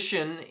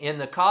position in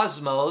the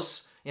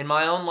cosmos, in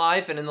my own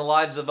life and in the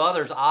lives of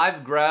others.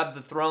 I've grabbed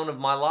the throne of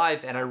my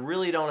life, and I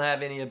really don't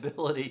have any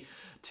ability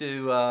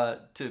to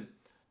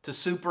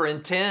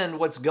superintend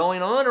what's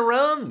going on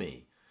around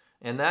me.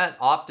 And that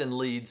often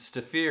leads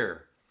to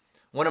fear.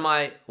 One of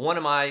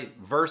my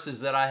verses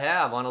that I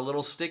have on a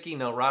little sticky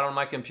note right on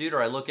my computer,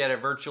 I look at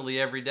it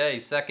virtually every day,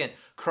 2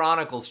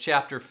 Chronicles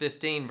chapter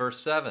 15, verse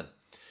 7.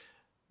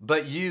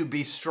 But you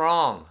be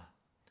strong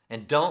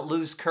and don't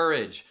lose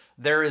courage.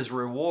 There is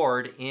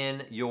reward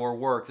in your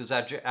work. There's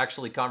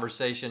actually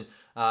conversation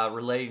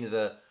relating to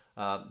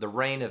the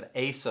reign of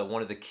Asa,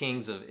 one of the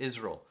kings of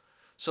Israel.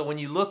 So when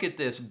you look at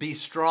this, be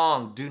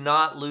strong, do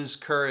not lose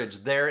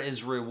courage. There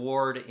is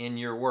reward in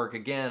your work.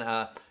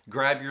 Again,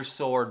 grab your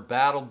sword,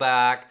 battle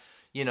back.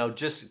 You know,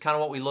 just kind of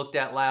what we looked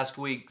at last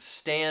week.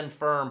 Stand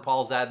firm,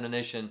 Paul's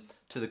admonition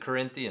to the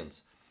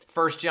Corinthians.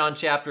 1 John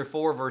chapter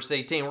 4, verse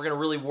 18. We're going to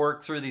really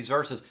work through these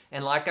verses.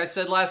 And like I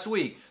said last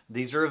week,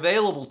 these are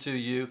available to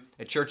you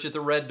at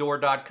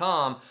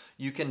churchatthereddoor.com.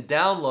 You can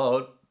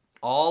download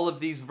all of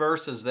these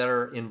verses that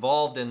are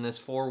involved in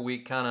this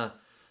 4-week kind of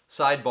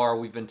sidebar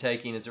we've been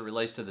taking as it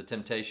relates to the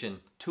temptation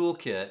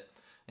toolkit.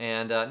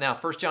 And now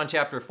 1 John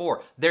chapter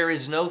 4, there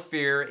is no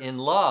fear in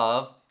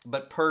love,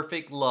 but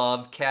perfect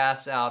love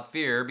casts out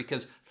fear,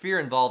 because fear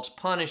involves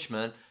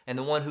punishment, and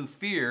the one who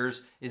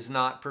fears is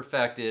not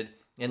perfected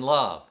in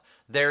love.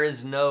 There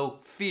is no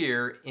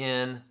fear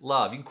in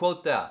love. You can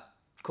quote that.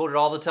 Quote it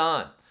all the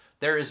time.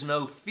 There is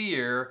no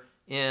fear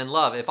in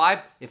love. If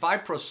I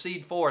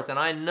proceed forth and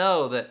I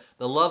know that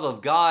the love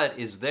of God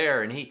is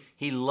there and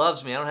He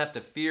loves me, I don't have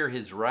to fear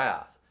His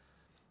wrath.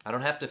 I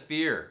don't have to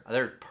fear.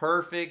 There's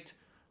perfect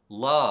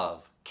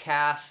love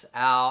casts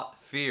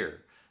out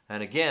fear.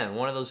 And again,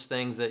 one of those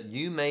things that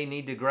you may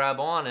need to grab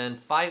on and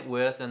fight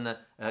with, and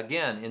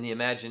again, in the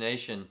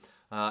imagination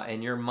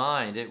and your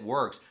mind, it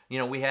works. You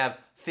know, we have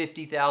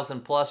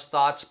 50,000 plus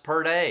thoughts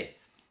per day.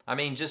 I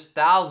mean, just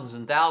thousands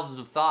and thousands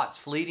of thoughts,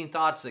 fleeting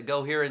thoughts that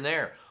go here and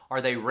there.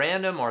 Are they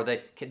random?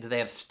 Do they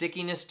have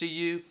stickiness to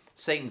you?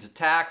 Satan's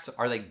attacks,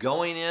 are they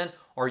going in?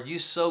 Are you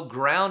so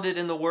grounded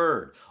in the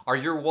Word? Are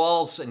your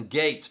walls and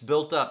gates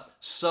built up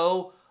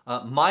so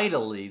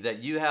mightily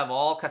that you have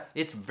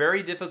it's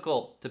very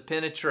difficult to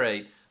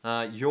penetrate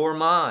your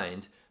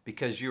mind,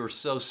 because you are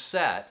so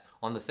set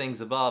on the things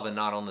above and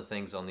not on the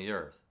things on the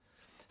earth.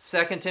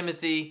 2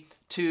 Timothy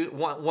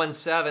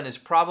 1:7 is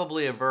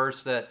probably a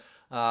verse that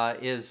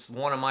is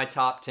one of my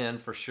top 10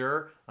 for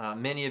sure.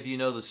 Many of you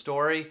know the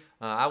story.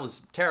 I was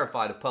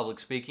terrified of public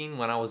speaking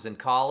when I was in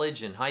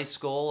college and high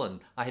school,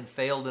 and I had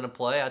failed in a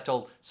play. I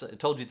told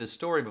you this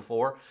story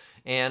before,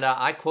 and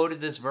I quoted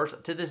this verse.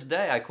 To this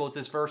day, I quote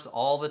this verse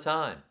all the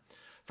time.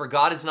 For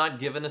God has not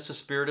given us a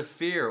spirit of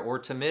fear or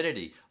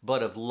timidity,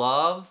 but of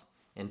love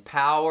and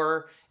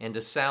power and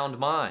a sound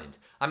mind.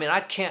 I mean,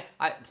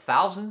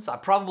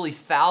 probably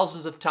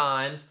thousands of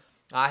times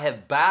I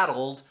have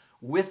battled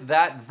with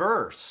that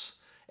verse.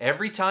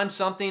 Every time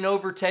something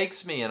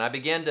overtakes me and I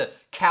begin to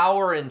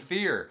cower in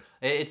fear,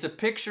 it's a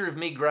picture of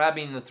me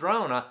grabbing the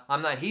throne.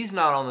 He's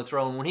not on the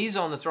throne. When He's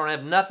on the throne, I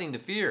have nothing to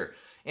fear.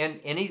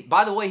 And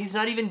by the way, He's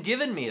not even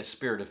given me a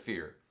spirit of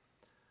fear.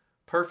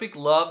 Perfect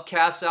love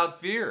casts out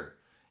fear.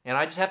 And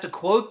I just have to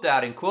quote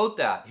that and quote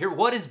that. Here,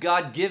 what has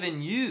God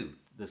given you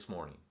this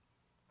morning?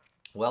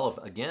 Well,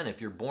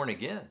 if you're born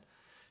again,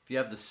 if you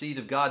have the seed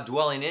of God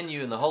dwelling in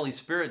you and the Holy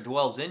Spirit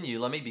dwells in you,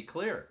 let me be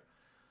clear.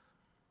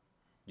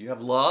 You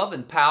have love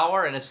and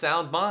power and a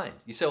sound mind.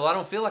 You say, well, I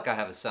don't feel like I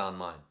have a sound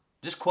mind.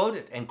 Just quote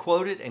it and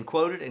quote it and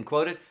quote it and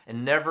quote it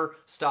and never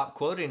stop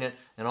quoting it,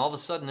 and all of a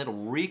sudden it'll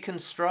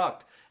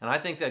reconstruct. And I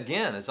think that,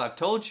 again, as I've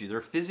told you, there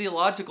are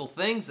physiological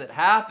things that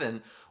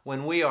happen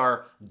when we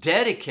are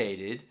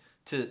dedicated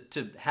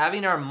to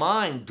having our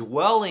mind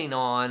dwelling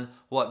on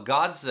what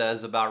God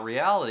says about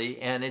reality,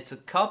 and it's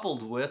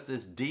coupled with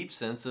this deep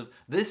sense of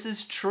this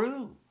is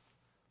true.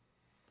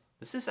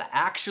 This is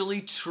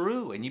actually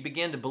true, and you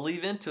begin to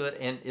believe into it,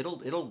 and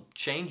it'll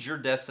change your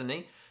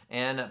destiny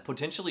and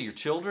potentially your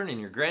children and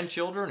your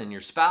grandchildren and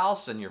your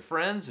spouse and your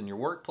friends and your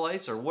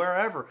workplace or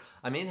wherever.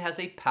 I mean, it has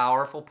a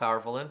powerful,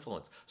 powerful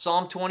influence.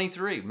 Psalm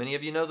 23, many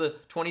of you know the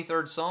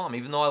 23rd Psalm.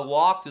 Even though I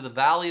walk through the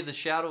valley of the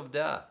shadow of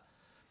death,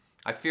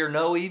 I fear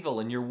no evil,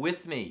 and you're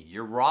with me.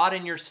 Your rod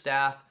and your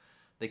staff,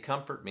 they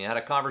comfort me. I had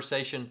a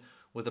conversation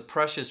with a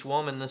precious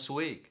woman this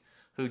week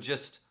who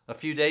just a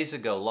few days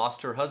ago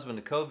lost her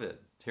husband to COVID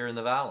here in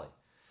the valley.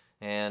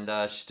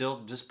 And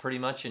still just pretty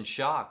much in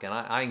shock. And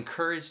I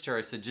encouraged her.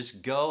 I said,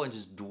 just go and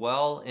just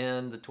dwell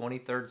in the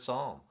 23rd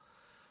Psalm.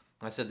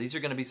 I said, these are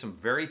going to be some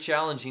very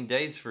challenging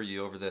days for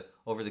you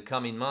over the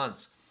coming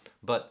months.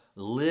 But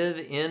live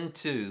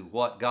into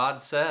what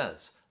God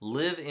says.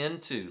 Live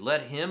into.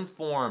 Let Him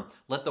form.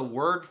 Let the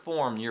Word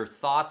form your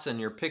thoughts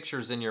and your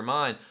pictures in your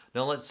mind.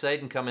 Don't let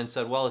Satan come in and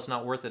say, well, it's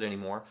not worth it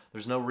anymore.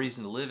 There's no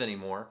reason to live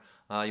anymore.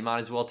 You might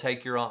as well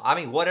take your own. I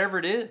mean, whatever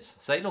it is.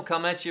 Satan will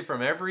come at you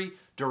from every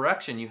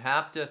direction. You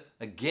have to,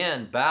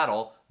 again,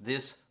 battle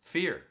this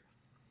fear.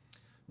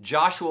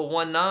 Joshua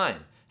 1:9.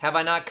 Have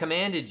I not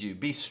commanded you?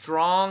 Be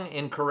strong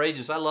and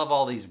courageous. I love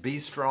all these be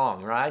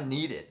strong, right? I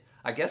need it.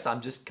 I guess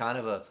I'm just kind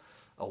of a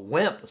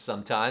wimp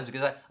sometimes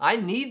because I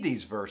need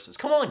these verses.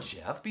 Come on,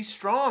 Jeff, be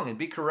strong and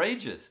be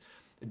courageous.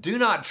 Do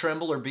not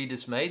tremble or be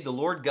dismayed. The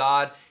Lord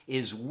God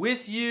is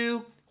with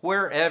you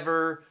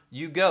wherever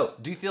you go.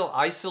 Do you feel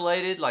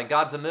isolated, like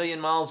God's a million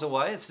miles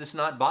away? It's just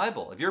not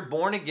Bible. If you're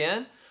born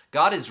again,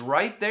 God is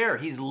right there.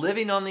 He's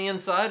living on the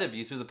inside of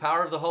you through the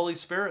power of the Holy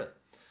Spirit.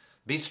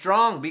 Be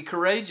strong, be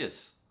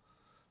courageous.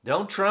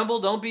 Don't tremble,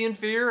 don't be in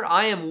fear.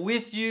 I am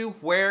with you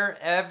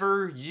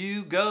wherever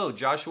you go.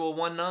 Joshua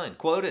 1:9.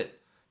 Quote it.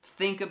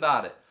 Think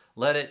about it.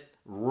 Let it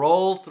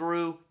roll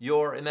through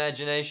your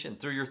imagination,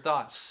 through your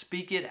thoughts.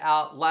 Speak it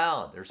out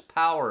loud. There's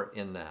power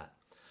in that.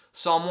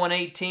 Psalm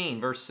 118,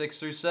 verse 6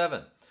 through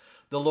 7.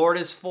 The Lord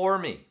is for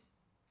me.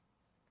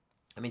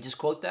 I mean, just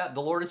quote that.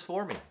 The Lord is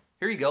for me.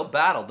 Here you go,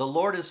 battle. The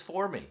Lord is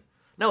for me.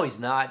 No, He's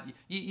not.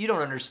 You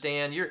don't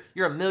understand.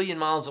 You're a million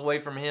miles away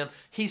from Him.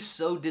 He's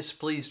so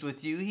displeased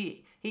with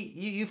you.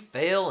 You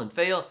fail and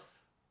fail.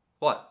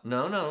 What?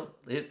 No.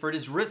 For it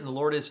is written, the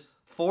Lord is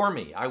for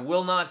me. I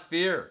will not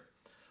fear.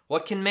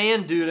 What can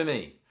man do to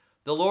me?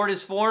 The Lord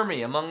is for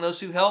me among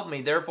those who help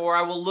me. Therefore,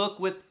 I will look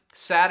with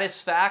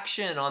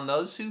satisfaction on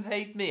those who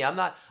hate me. I'm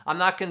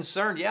not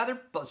concerned. Yeah,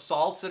 there are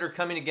assaults that are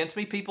coming against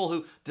me, people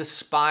who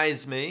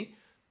despise me.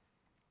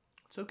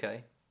 It's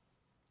okay.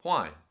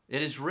 Why?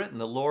 It is written,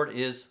 the Lord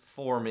is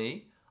for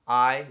me.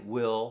 I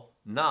will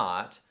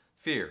not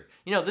fear.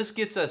 You know, this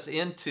gets us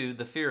into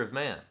the fear of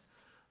man.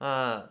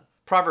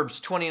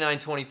 Proverbs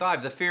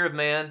 29:25, the fear of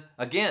man,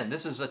 again,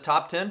 this is a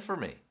top 10 for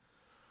me.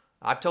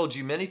 I've told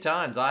you many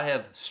times I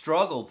have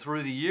struggled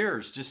through the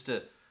years just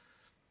to,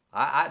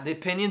 the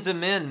opinions of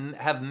men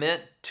have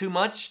meant too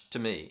much to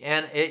me.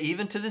 And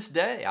even to this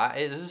day,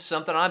 this is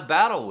something I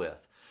battle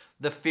with.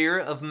 The fear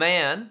of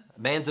man,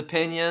 man's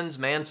opinions,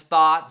 man's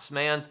thoughts,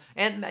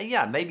 and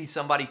yeah, maybe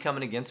somebody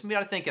coming against me.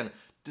 But I think in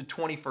the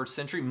 21st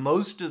century,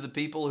 most of the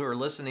people who are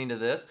listening to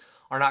this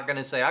are not going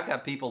to say, I've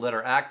got people that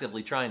are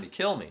actively trying to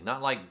kill me.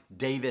 Not like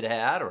David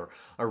had or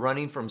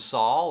running from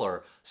Saul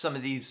or some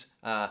of these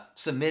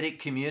Semitic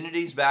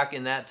communities back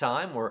in that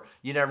time where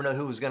you never know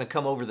who was going to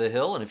come over the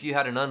hill. And if you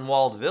had an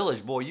unwalled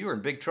village, boy, you were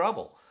in big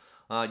trouble.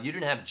 You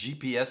didn't have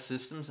GPS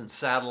systems and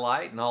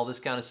satellite and all this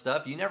kind of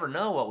stuff. You never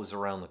know what was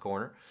around the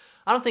corner.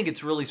 I don't think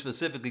it's really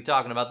specifically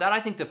talking about that. I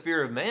think the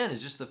fear of man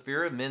is just the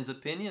fear of men's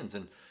opinions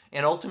and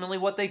ultimately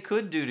what they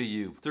could do to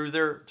you through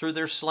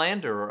their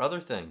slander or other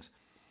things.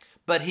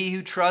 But he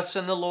who trusts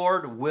in the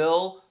Lord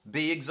will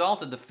be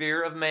exalted. The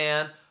fear of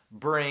man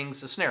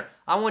brings a snare.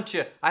 I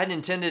had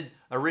intended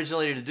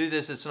originally to do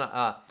this,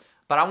 but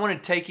I want to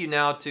take you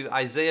now to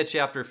Isaiah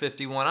chapter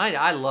 51.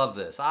 I love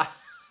this. I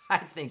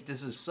think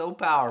this is so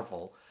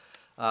powerful.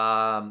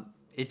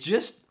 It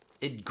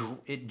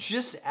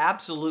just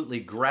absolutely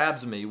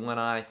grabs me when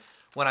I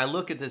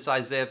look at this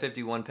Isaiah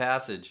 51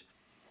 passage,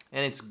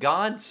 and it's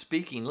God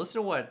speaking.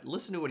 Listen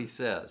to what he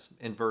says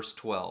in verse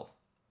 12.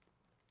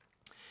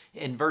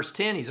 In verse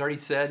 10, he's already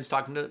said, he's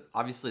talking to,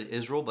 obviously, to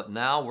Israel, but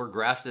now we're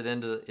grafted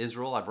into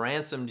Israel. I've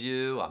ransomed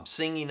you. I'm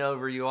singing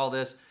over you, all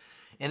this.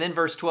 And then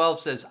verse 12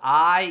 says,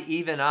 I,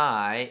 even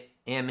I,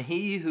 am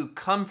he who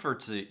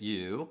comforts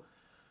you.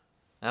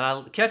 And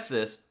I catch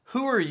this.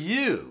 Who are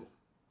you?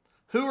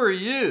 Who are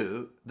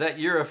you that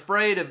you're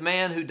afraid of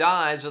man who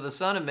dies or the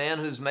son of man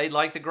who's made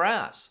like the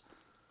grass?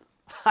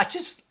 I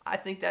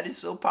think that is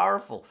so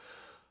powerful.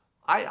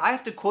 I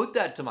have to quote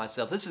that to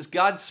myself. This is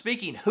God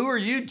speaking. Who are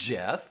you,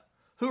 Jeff?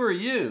 Who are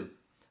you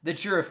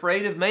that you're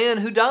afraid of man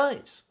who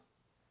dies?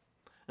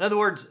 In other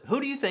words,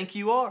 who do you think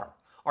you are?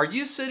 Are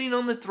you sitting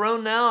on the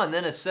throne now and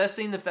then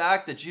assessing the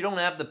fact that you don't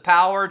have the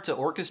power to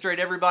orchestrate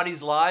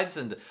everybody's lives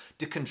and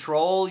to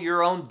control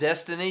your own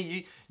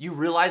destiny? You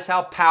realize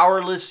how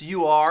powerless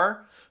you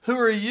are? Who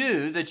are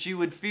you that you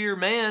would fear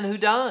man who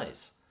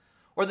dies?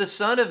 Or the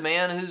son of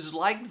man who's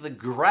like the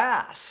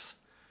grass?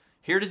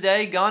 Here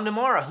today, gone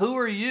tomorrow. Who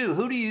are you?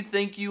 Who do you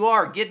think you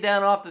are? Get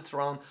down off the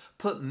throne.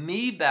 Put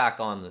me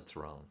back on the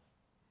throne.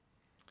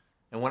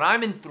 And when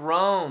I'm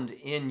enthroned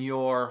in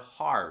your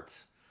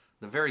heart,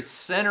 the very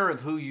center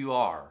of who you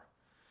are,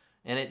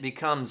 and it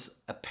becomes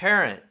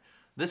apparent,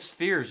 this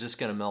fear is just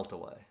going to melt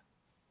away.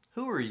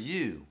 Who are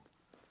you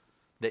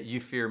that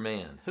you fear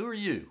man? Who are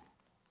you?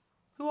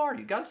 Who are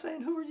you? God's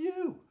saying, who are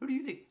you? Who do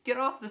you think? Get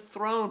off the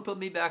throne. Put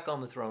me back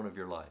on the throne of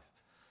your life.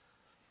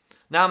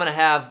 Now I'm going to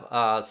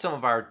have some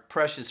of our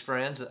precious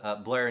friends,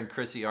 Blair and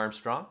Chrissy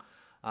Armstrong.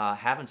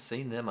 Haven't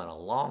seen them in a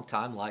long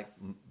time, like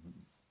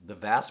the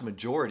vast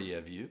majority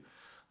of you.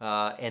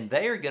 And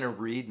they are going to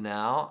read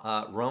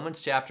now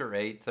Romans chapter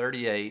 8,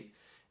 38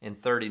 and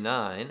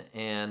 39.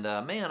 And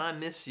man, I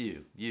miss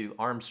you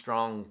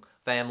Armstrong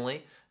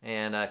family,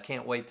 and I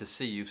can't wait to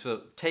see you.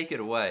 So take it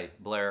away,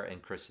 Blair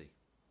and Chrissy.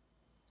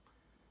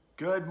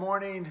 Good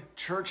morning,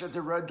 Church at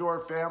the Red Door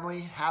family.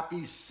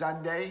 Happy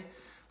Sunday.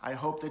 I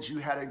hope that you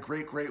had a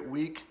great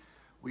week.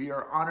 We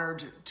are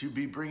honored to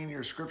be bringing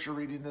your scripture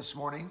reading this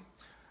morning.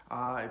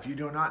 If you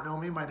do not know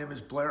me, my name is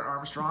Blair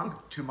Armstrong.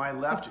 To my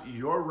left,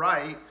 your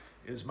right,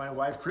 is my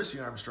wife, Chrissy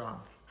Armstrong.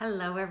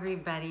 Hello,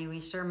 everybody. We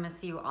sure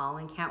miss you all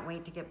and can't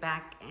wait to get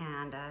back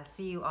and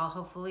see you all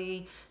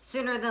hopefully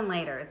sooner than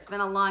later. It's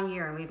been a long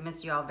year and we've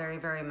missed you all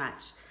very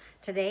much.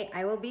 Today,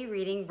 I will be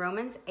reading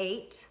Romans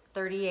 8,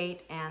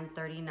 38 and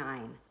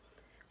 39.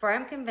 For I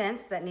am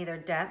convinced that neither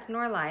death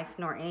nor life,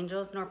 nor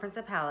angels nor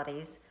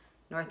principalities,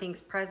 nor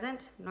things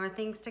present, nor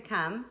things to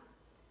come,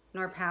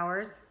 nor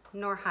powers,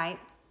 nor height,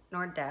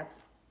 nor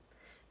depth,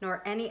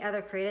 nor any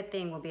other created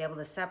thing will be able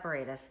to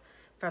separate us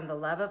from the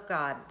love of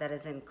God that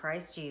is in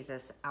Christ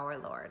Jesus our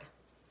Lord.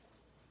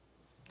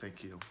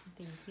 Thank you.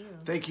 Thank you.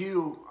 Thank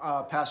you,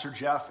 Pastor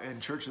Jeff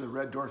and Church of the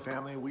Red Door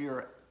family. We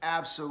are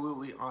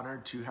absolutely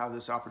honored to have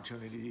this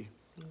opportunity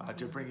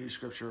to bring you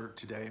scripture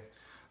today.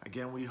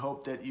 Again, we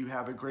hope that you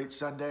have a great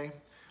Sunday.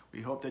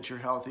 We hope that you're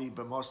healthy,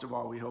 but most of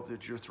all, we hope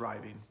that you're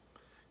thriving.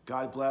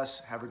 God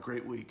bless. Have a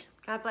great week.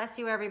 God bless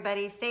you,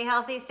 everybody. Stay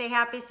healthy, stay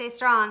happy, stay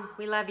strong.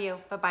 We love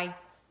you. Bye-bye.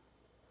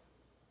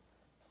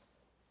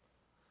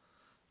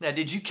 Now,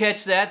 did you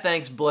catch that?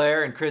 Thanks,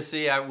 Blair and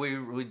Chrissy.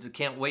 We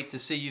can't wait to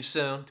see you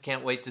soon.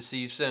 Can't wait to see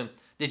you soon.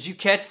 Did you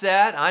catch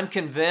that? I'm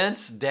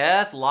convinced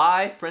death,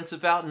 life,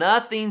 principality,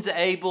 nothing's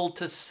able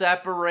to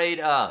separate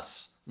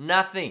us.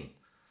 Nothing.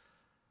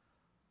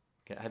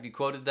 Okay, have you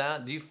quoted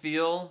that? Do you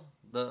feel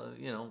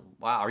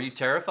wow, are you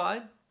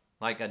terrified?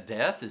 Like a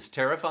death is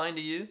terrifying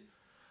to you?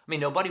 I mean,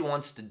 nobody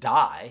wants to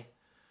die,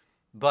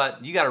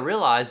 but you got to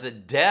realize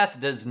that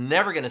death is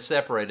never going to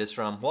separate us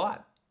from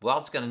what? Well,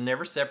 it's going to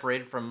never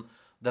separate it from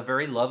the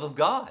very love of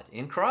God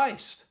in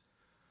Christ.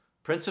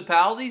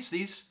 Principalities,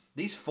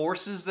 these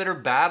forces that are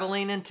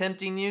battling and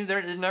tempting you,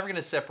 they're never going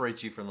to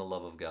separate you from the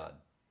love of God.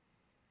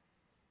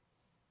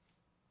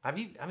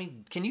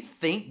 Can you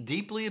think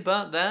deeply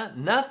about that?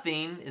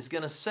 Nothing is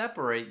going to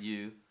separate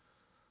you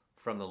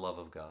from the love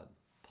of God.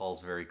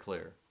 Paul's very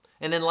clear.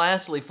 And then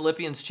lastly,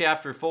 Philippians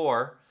chapter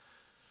 4.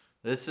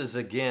 This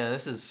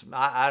is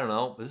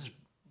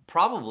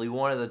probably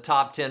one of the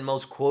top 10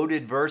 most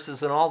quoted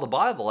verses in all the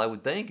Bible, I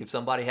would think, if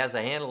somebody has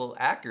a handle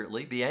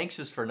accurately. Be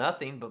anxious for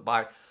nothing, but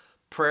by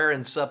prayer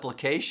and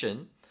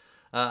supplication,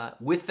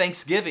 with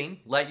thanksgiving,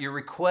 let your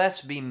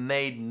requests be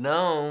made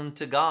known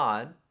to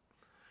God,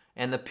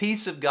 and the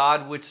peace of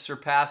God, which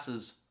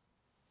surpasses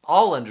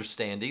all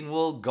understanding,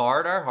 will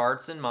guard our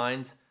hearts and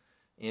minds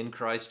in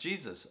Christ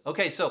Jesus.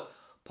 Okay, so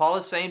Paul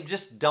is saying,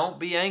 just don't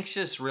be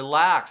anxious,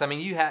 relax. I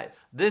mean,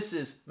 this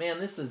is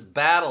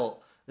battle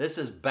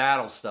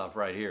stuff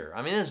right here.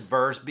 I mean, this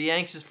verse, be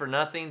anxious for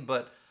nothing,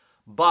 but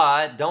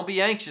don't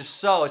be anxious.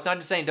 So it's not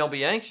just saying don't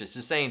be anxious.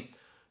 It's saying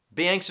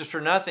be anxious for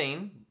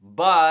nothing,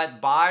 but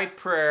by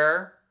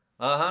prayer,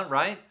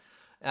 right?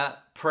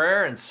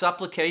 Prayer and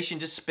supplication,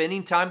 just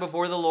spending time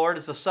before the Lord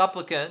as a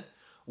supplicant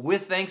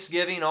with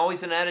thanksgiving,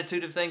 always an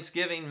attitude of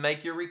thanksgiving,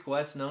 make your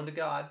requests known to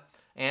God,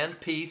 and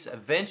peace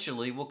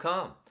eventually will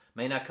come.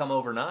 May not come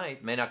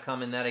overnight, may not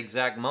come in that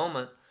exact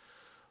moment,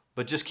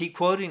 but just keep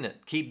quoting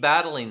it, keep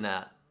battling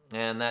that,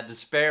 and that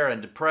despair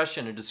and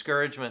depression and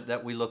discouragement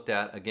that we looked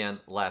at again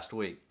last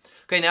week.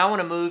 Okay, now I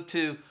want to move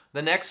to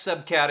the next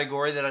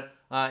subcategory that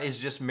is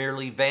just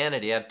merely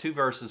vanity. I have two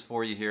verses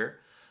for you here.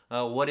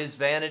 What is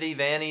vanity?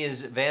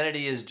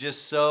 Vanity is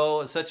just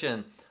such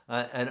an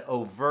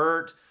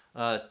overt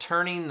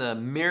turning the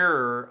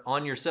mirror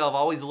on yourself,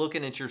 always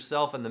looking at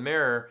yourself in the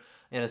mirror,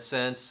 in a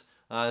sense,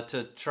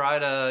 to try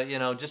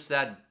to, just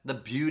the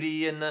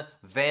beauty and the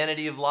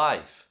vanity of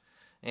life.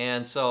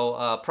 And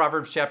so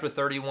Proverbs chapter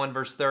 31,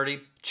 verse 30,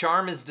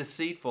 charm is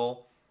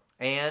deceitful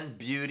and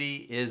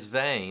beauty is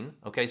vain.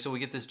 Okay, so we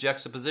get this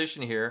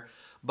juxtaposition here.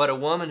 But a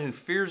woman who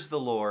fears the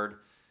Lord,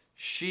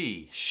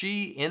 she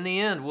in the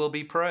end will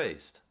be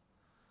praised.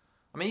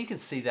 I mean, you can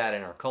see that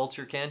in our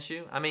culture, can't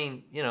you? I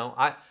mean,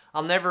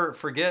 I'll never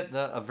forget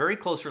a very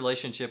close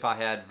relationship I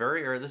had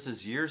this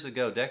is years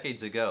ago,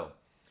 decades ago.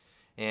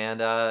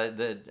 And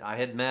I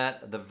had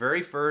met the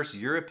very first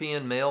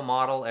European male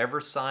model ever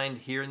signed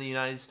here in the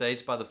United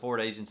States by the Ford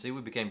Agency.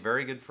 We became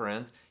very good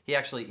friends. He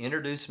actually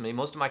introduced me,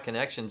 most of my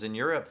connections in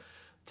Europe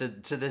to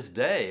this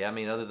day. I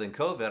mean, other than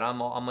COVID,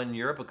 I'm in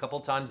Europe a couple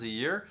times a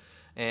year.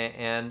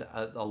 And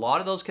a lot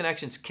of those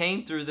connections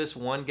came through this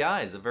one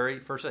guy, the very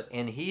first.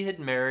 And he had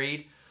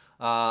married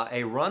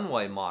a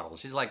runway model.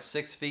 She's like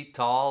 6 feet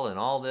tall and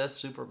all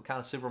this, kind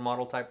of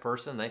supermodel type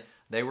person.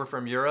 They were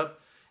from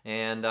Europe.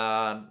 And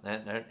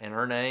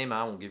her name,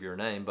 I won't give you her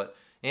name, but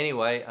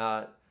anyway,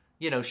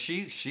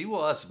 she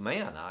was,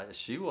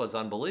 she was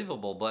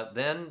unbelievable. But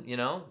then,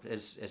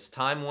 as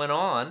time went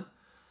on,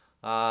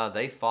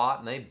 they fought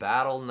and they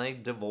battled and they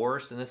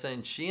divorced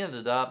and she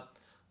ended up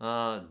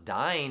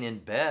dying in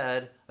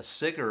bed. A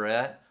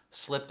cigarette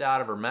slipped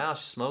out of her mouth,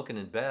 she's smoking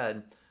in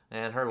bed,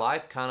 and her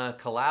life kind of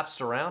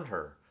collapsed around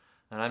her.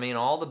 And I mean,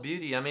 all the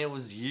beauty, it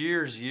was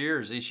years.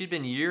 She'd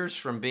been years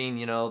from being,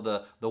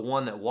 the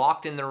one that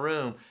walked in the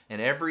room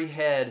and every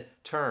head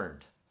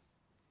turned.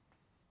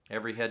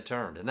 Every head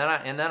turned. And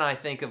then I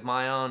think of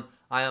my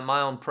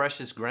own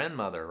precious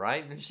grandmother,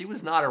 right? She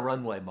was not a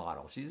runway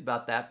model. She's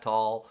about that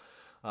tall.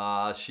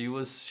 She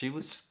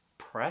was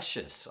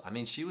precious. I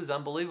mean, she was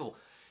unbelievable.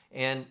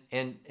 And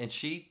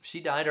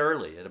she died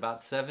early at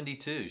about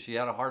 72. She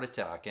had a heart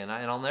attack, and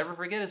I'll never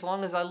forget as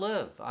long as I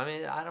live. I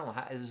mean, I don't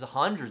know, it was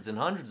hundreds and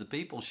hundreds of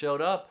people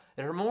showed up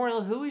at her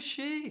memorial. Who is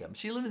she?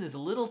 She lived in this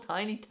little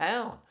tiny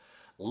town,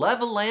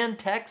 Levelland,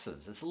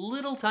 Texas. This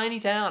little tiny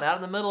town out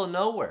in the middle of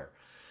nowhere.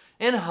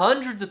 And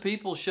hundreds of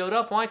people showed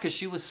up. Why? Because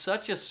she was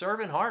such a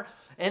servant heart,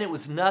 and it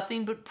was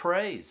nothing but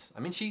praise.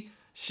 I mean, she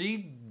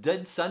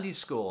did Sunday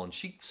school, and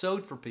she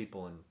sewed for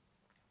people, and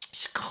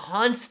she's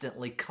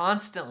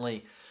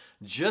constantly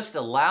just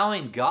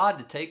allowing God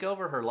to take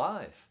over her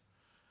life.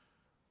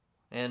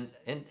 And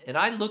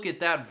I look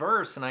at that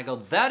verse and I go,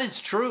 that is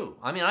true.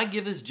 I mean, I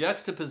give this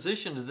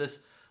juxtaposition to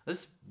this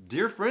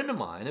dear friend of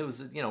mine. It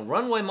was,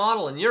 runway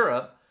model in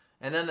Europe.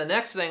 And then the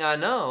next thing I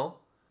know,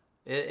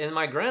 in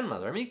my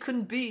grandmother. I mean, it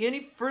couldn't be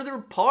any further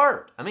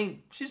apart. I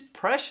mean, she's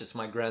precious,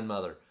 my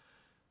grandmother.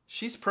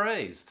 She's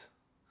praised.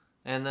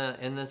 And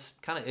this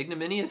kind of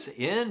ignominious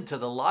end to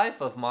the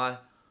life of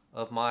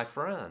my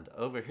friend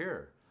over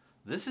here.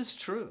 This is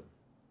true.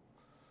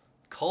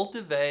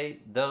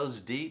 Cultivate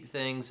those deep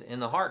things in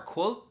the heart.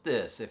 Quote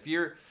this. If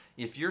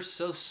if you're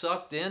so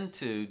sucked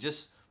into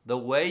just the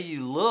way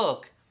you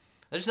look,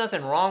 there's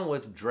nothing wrong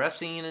with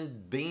dressing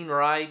and being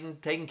right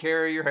and taking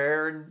care of your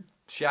hair and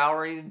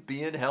showering and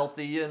being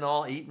healthy and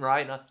all, eating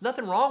right.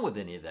 Nothing wrong with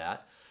any of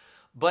that.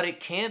 But it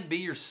can't be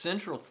your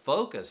central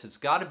focus. It's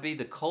got to be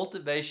the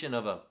cultivation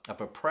of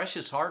a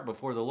precious heart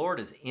before the Lord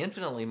is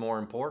infinitely more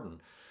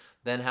important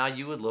than how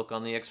you would look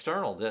on the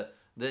external.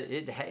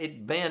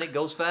 It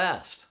goes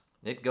fast.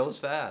 It goes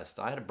fast.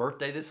 I had a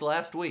birthday this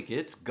last week.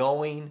 It's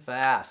going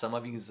fast. Some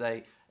of you can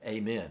say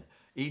amen.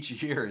 Each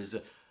year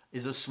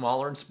is a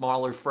smaller and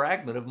smaller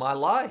fragment of my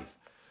life.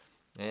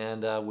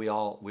 And we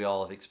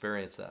all have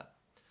experienced that.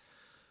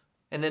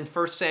 And then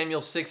 1 Samuel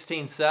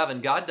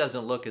 16:7, God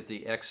doesn't look at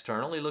the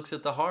external, he looks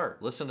at the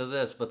heart. Listen to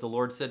this. But the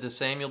Lord said to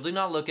Samuel, do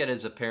not look at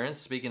his appearance,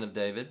 speaking of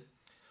David,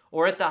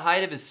 or at the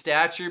height of his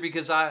stature,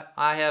 because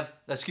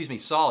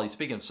Saul, he's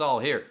speaking of Saul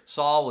here.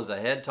 Saul was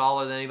a head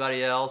taller than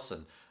anybody else,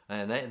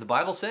 and the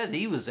Bible says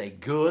he was a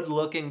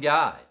good-looking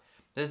guy.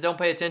 It says, don't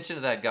pay attention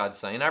to that, God's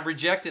saying. I've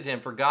rejected him,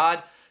 for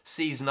God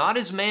sees not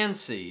as man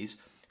sees,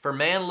 for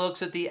man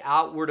looks at the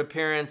outward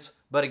appearance,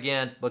 but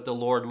the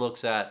Lord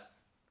looks at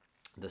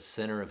the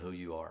center of who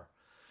you are.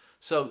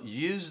 So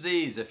use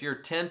these if you're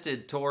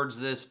tempted towards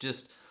this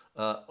just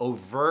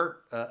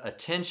overt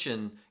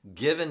attention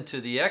given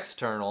to the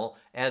external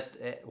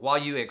while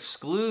you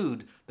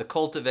exclude the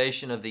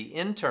cultivation of the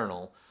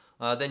internal,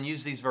 then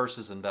use these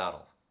verses in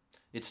battle.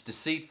 It's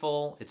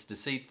deceitful,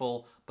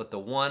 but the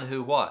one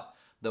who what?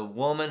 The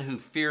woman who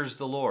fears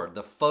the Lord,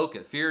 the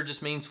focus. Fear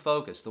just means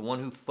focus. The one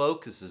who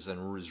focuses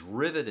and is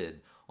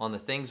riveted on the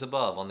things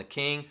above, on the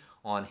King,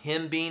 on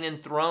him being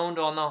enthroned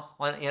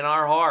in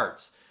our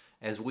hearts.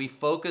 As we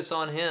focus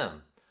on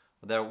him,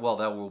 that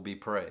will be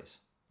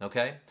praise.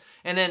 Okay?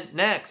 And then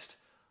next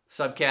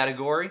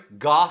subcategory,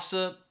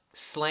 gossip,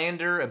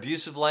 slander,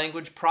 abusive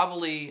language.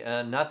 Probably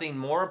nothing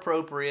more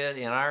appropriate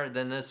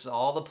than this,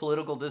 all the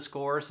political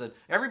discourse. And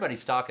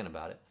everybody's talking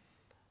about it.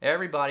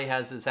 Everybody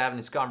is having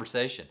this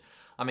conversation.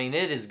 I mean,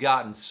 it has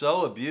gotten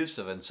so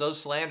abusive and so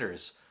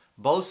slanderous.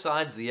 Both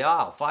sides of the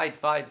aisle,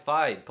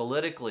 fight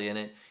politically,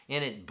 and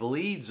it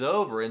bleeds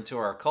over into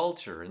our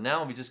culture. And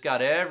now we just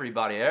got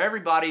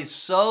everybody's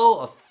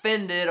so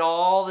offended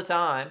all the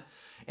time,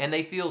 and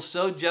they feel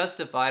so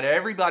justified.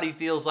 Everybody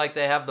feels like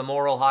they have the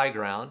moral high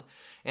ground,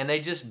 and they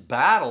just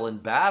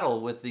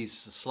battle with these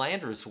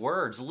slanderous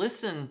words.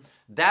 Listen,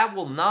 that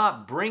will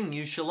not bring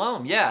you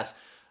shalom. Yes,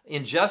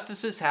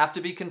 injustices have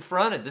to be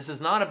confronted. This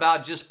is not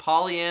about just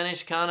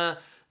Pollyannish kind of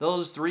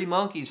those three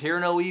monkeys, hear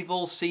no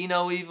evil, see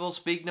no evil,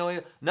 speak no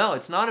evil. No,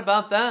 it's not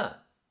about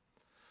that.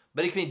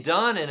 But it can be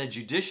done in a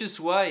judicious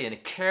way, in a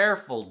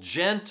careful,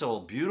 gentle,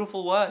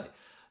 beautiful way.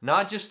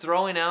 Not just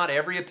throwing out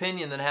every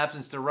opinion that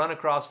happens to run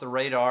across the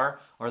radar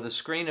or the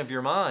screen of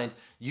your mind.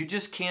 You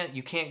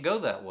can't go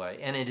that way.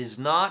 And it is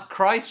not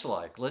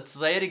Christ-like. Let's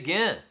say it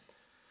again.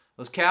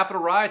 Those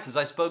Capitol riots, as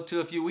I spoke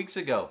to a few weeks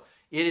ago,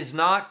 it is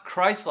not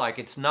Christ-like.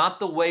 It's not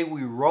the way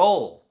we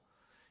roll.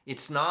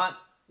 It's not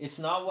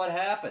what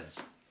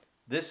happens.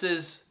 This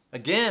is,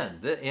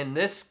 again, in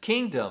this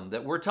kingdom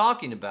that we're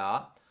talking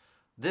about,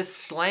 this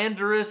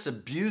slanderous,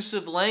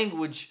 abusive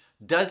language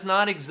does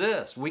not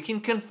exist. We can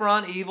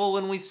confront evil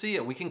when we see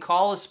it. We can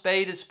call a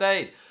spade,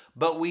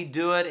 but we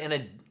do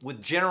it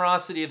with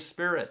generosity of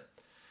spirit.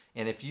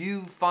 And if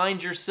you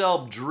find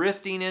yourself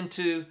drifting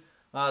into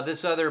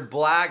this other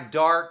black,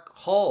 dark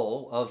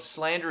hole of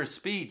slanderous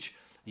speech,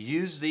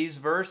 use these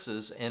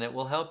verses and it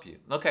will help you.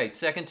 Okay,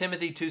 2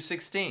 Timothy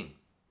 2:16.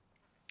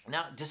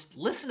 Now, just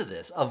listen to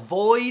this.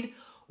 Avoid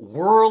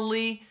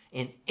worldly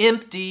and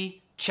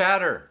empty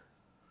chatter.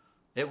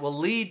 It will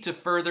lead to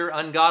further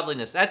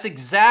ungodliness. That's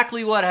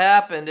exactly what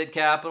happened at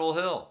Capitol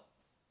Hill.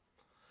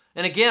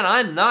 And again,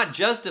 I'm not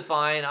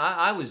justifying.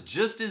 I was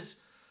just as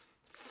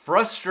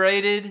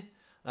frustrated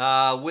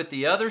with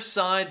the other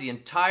side, the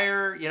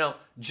entire,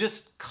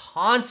 just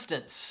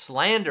constant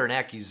slander and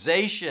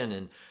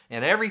accusation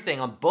and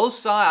everything on both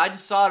sides. I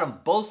just saw it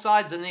on both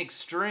sides in the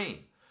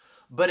extreme.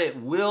 But it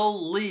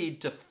will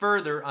lead to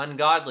further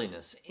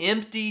ungodliness.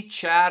 Empty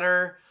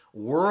chatter,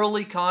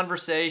 worldly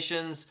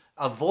conversations,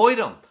 avoid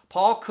them.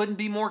 Paul couldn't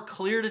be more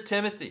clear to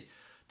Timothy.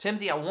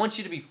 Timothy, I want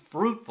you to be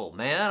fruitful,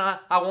 man.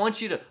 I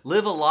want you to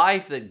live a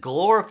life that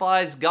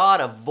glorifies God.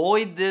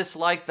 Avoid this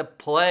like the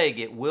plague.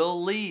 It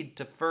will lead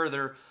to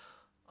further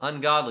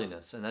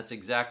ungodliness. And that's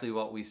exactly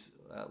what we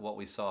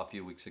saw a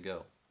few weeks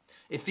ago.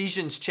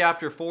 Ephesians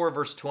chapter 4,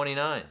 verse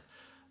 29.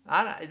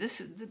 This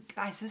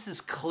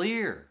is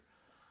clear.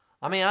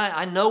 I mean,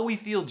 I know we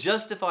feel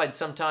justified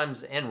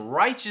sometimes, and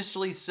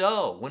righteously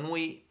so, when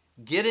we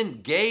get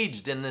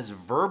engaged in this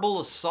verbal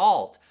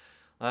assault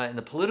in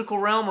the political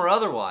realm or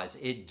otherwise.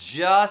 It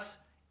just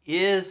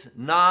is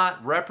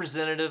not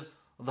representative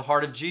of the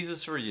heart of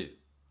Jesus for you.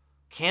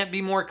 Can't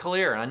be more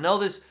clear. I know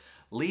this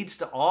leads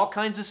to all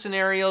kinds of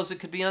scenarios that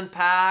could be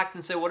unpacked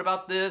and say, what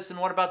about this and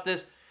what about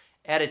this?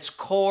 At its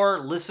core,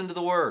 listen to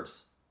the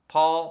words.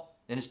 Paul,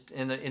 in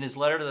his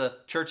letter to the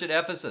church at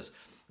Ephesus,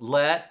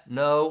 let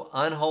no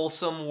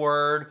unwholesome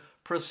word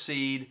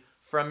proceed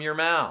from your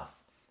mouth.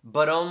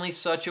 but only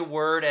such a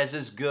word as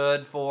is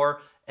good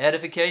for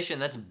edification.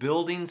 That's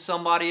building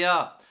somebody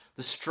up,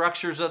 the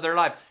structures of their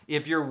life.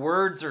 If your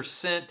words are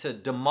sent to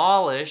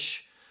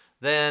demolish,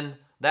 then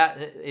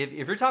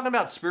if you're talking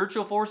about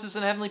spiritual forces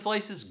in heavenly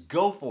places,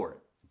 go for it.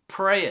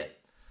 Pray it.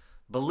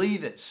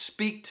 Believe it.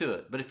 Speak to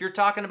it. But if you're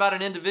talking about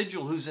an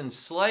individual who's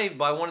enslaved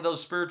by one of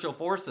those spiritual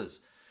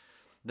forces,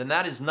 then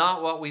that is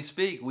not what we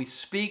speak. We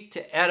speak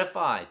to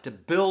edify, to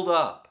build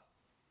up,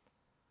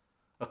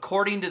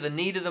 according to the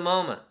need of the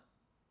moment.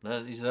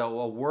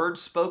 A word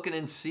spoken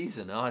in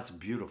season. Oh, it's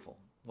beautiful.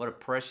 What a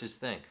precious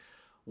thing.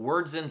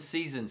 Words in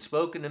season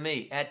spoken to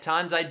me. At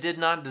times I did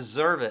not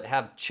deserve it,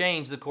 have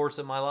changed the course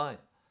of my life.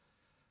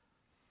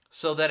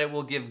 So that it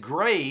will give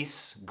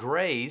grace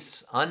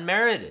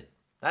unmerited.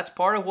 That's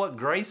part of what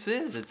grace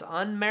is. It's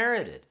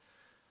unmerited.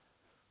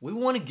 We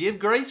want to give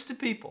grace to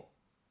people.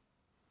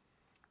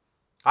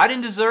 I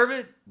didn't deserve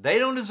it. They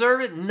don't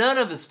deserve it. None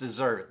of us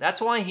deserve it. That's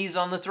why he's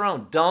on the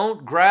throne.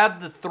 Don't grab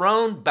the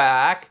throne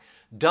back.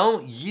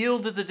 Don't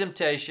yield to the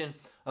temptation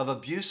of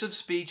abusive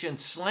speech and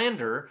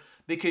slander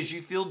because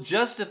you feel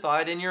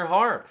justified in your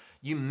heart.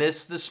 You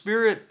miss the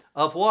spirit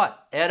of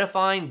what?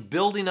 Edifying,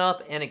 building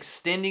up, and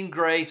extending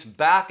grace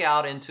back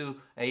out into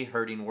a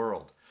hurting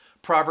world.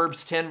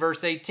 Proverbs 10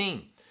 verse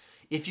 18.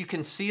 If you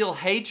conceal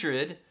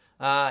hatred,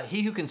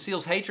 he who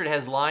conceals hatred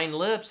has lying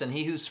lips, and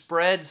he who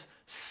spreads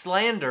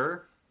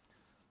slander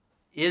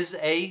is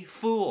a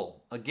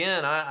fool.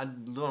 Again,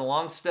 I'm doing a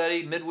long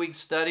study, midweek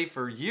study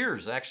for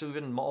years. Actually,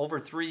 we've been over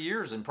 3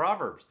 years in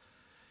Proverbs.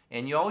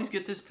 And you always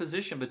get this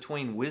position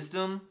between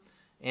wisdom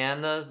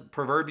and the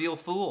proverbial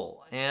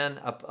fool. And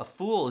a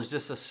fool is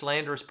just a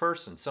slanderous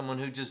person, someone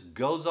who just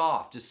goes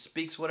off, just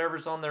speaks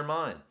whatever's on their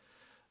mind.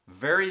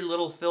 Very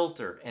little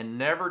filter and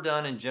never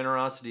done in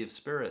generosity of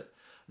spirit.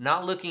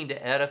 Not looking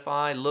to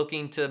edify,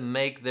 looking to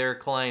make their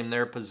claim,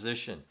 their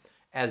position.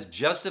 As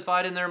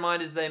justified in their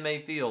mind as they may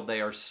feel,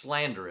 they are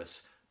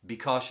slanderous. Be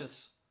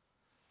cautious.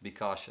 Be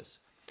cautious.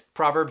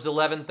 Proverbs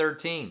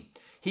 11:13.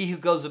 He who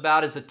goes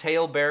about as a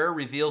talebearer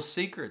reveals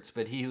secrets,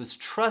 but he who is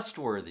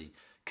trustworthy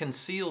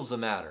conceals a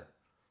matter.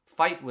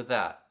 Fight with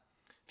that.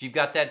 If you've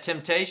got that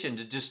temptation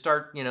to just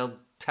start,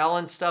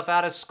 telling stuff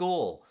out of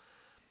school,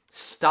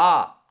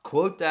 stop.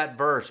 Quote that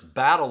verse.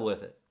 Battle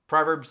with it.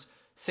 Proverbs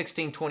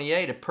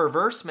 16:28. A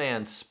perverse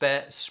man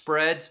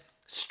spreads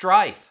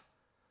strife,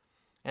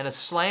 and a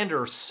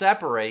slanderer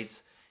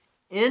separates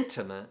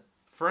intimate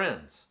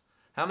friends.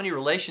 How many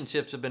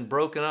relationships have been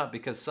broken up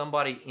because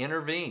somebody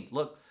intervened?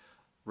 Look,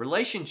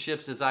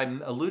 relationships, as I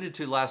alluded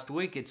to last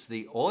week, it's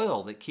the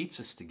oil that keeps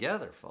us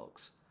together,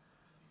 folks.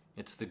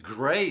 It's the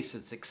grace.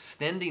 It's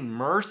extending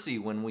mercy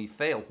when we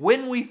fail.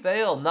 When we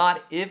fail,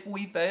 not if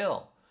we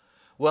fail.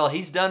 Well,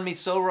 he's done me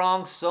so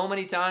wrong so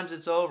many times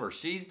it's over.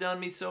 She's done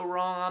me so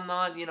wrong, I'm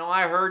not,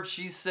 I heard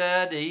she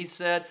said, he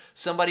said,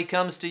 somebody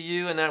comes to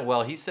you and that,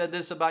 well, he said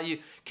this about you.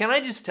 Can I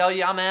just tell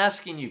you, I'm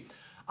asking you,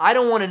 I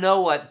don't want to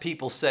know what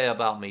people say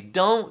about me.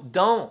 Don't,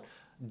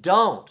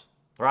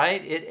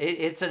 right?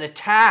 It's an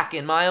attack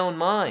in my own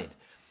mind.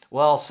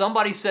 Well,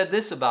 somebody said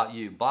this about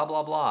you, blah,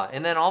 blah, blah.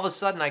 And then all of a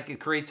sudden it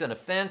creates an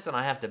offense and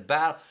I have to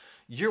battle.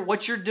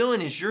 What you're doing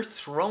is you're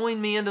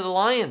throwing me into the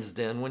lion's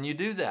den when you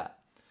do that.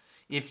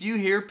 If you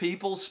hear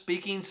people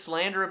speaking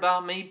slander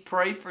about me,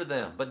 pray for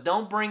them. But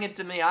don't bring it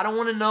to me. I don't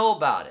want to know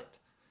about it.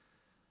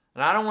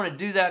 And I don't want to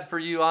do that for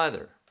you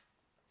either.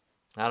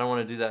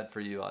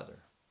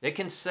 It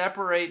can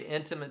separate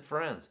intimate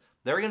friends.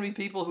 There are going to be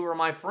people who are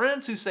my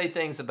friends who say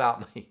things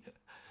about me,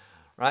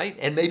 right?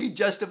 And maybe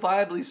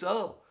justifiably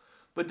so.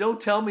 But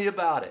don't tell me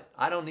about it.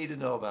 I don't need to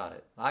know about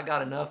it. I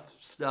got enough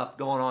stuff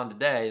going on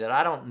today that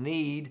I don't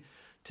need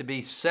to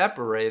be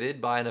separated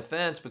by an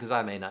offense because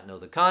I may not know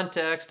the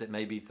context. It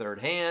may be third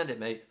hand.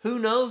 Who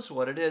knows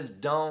what it is?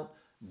 Don't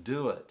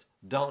do it.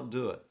 Don't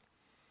do it.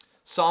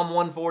 Psalm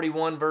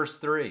 141 verse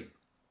 3.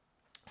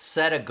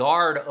 Set a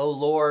guard, O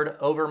Lord,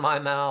 over my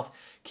mouth.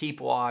 Keep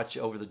watch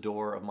over the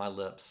door of my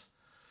lips.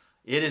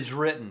 It is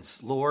written,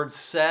 Lord,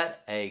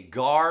 set a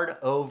guard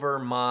over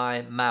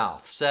my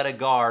mouth. Set a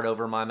guard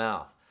over my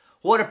mouth.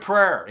 What a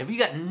prayer. If you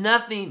get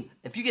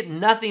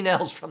nothing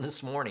else from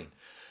this morning,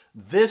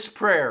 this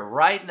prayer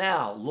right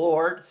now,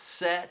 Lord,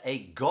 set a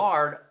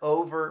guard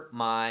over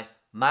my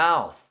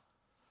mouth.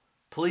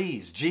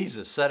 Please,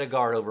 Jesus, set a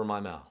guard over my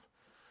mouth.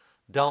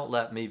 Don't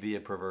let me be a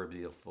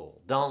proverbial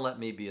fool. Don't let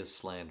me be a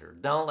slanderer.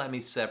 Don't let me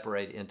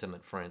separate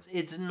intimate friends.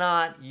 It's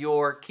not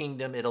your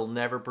kingdom. It'll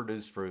never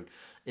produce fruit.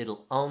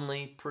 It'll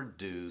only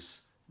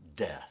produce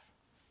death.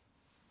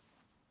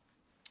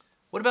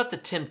 What about the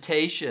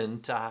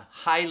temptation to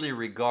highly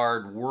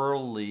regard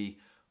worldly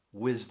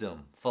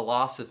wisdom,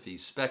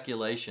 philosophies,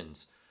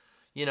 speculations?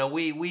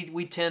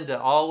 We tend to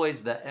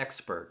always the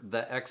expert.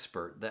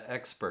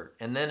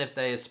 And then if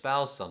they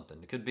espouse something,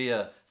 it could be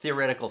a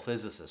theoretical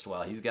physicist.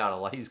 Well, he's got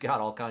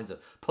all kinds of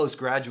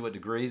postgraduate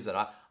degrees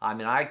that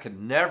I could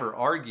never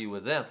argue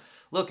with them.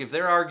 Look, if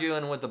they're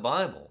arguing with the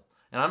Bible,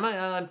 and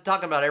I'm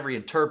talking about every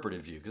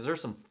interpretive view, because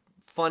there's some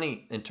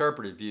funny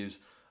interpretive views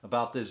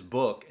about this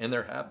book, and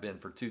there have been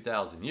for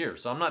 2,000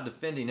 years. So I'm not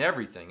defending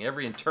everything,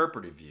 every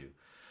interpretive view.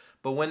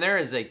 But when there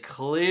is a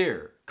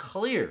clear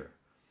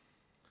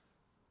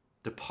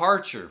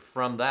departure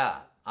from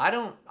that, I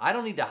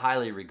don't need to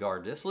highly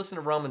regard this. Listen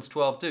to Romans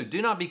 12:2.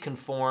 Do not be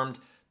conformed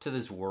to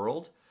this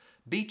world.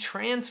 Be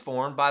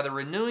transformed by the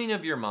renewing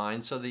of your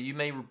mind so that you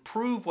may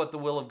prove what the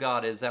will of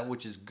God is, that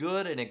which is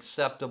good and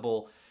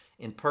acceptable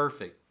and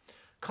perfect.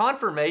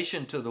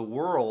 Conformation to the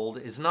world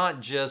is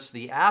not just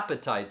the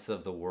appetites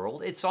of the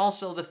world, it's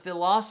also the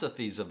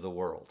philosophies of the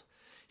world.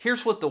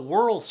 Here's what the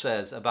world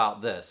says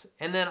about this.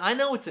 And then I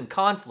know it's in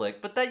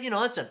conflict, but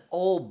that's an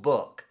old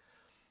book.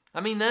 I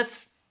mean,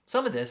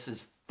 some of this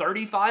is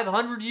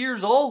 3,500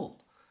 years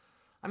old.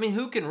 I mean,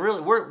 who can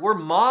really, we're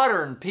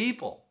modern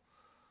people.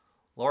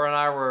 Laura and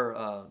I were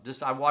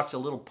I watched a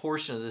little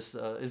portion of this.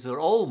 It's an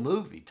old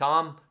movie,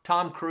 Tom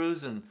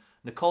Cruise and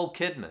Nicole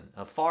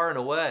Kidman, Far and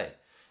Away.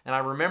 And I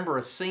remember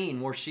a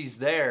scene where she's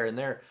there and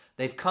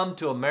they've come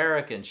to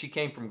America and she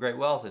came from great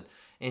wealth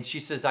and she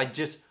says, I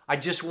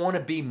just want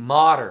to be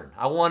modern.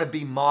 I want to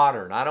be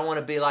modern. I don't want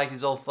to be like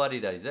these old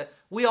fuddy-duddies.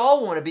 We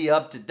all want to be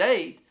up to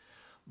date,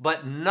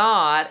 but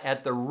not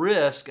at the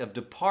risk of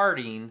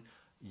departing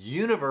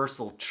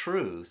universal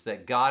truth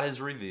that God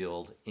has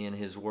revealed in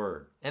His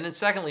Word. And then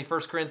secondly,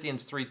 1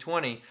 Corinthians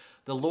 3:20,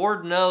 the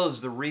Lord knows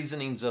the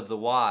reasonings of the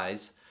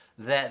wise,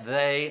 that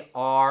they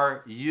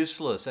are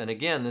useless. And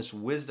again, this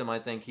wisdom, I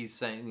think he's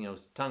saying,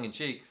 tongue in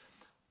cheek,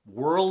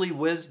 worldly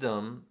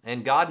wisdom,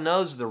 and God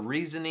knows the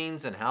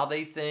reasonings and how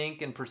they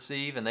think and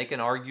perceive, and they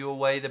can argue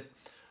away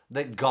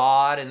that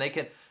God, and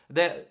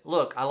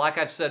look, like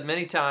I've said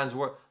many times,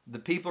 the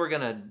people are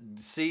going to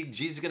see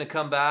Jesus is going to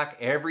come back,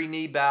 every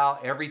knee bow,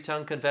 every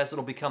tongue confess.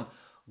 It'll become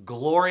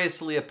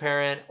gloriously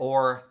apparent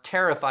or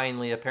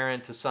terrifyingly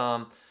apparent to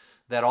some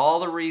that all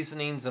the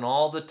reasonings and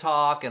all the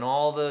talk and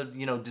all the,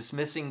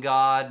 dismissing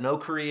God, no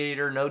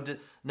creator,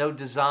 no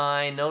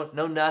design,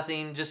 no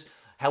nothing, just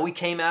how we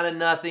came out of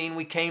nothing,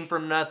 we came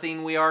from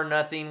nothing, we are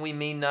nothing, we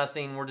mean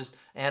nothing, we're just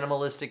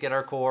animalistic at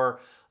our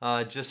core,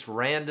 just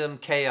random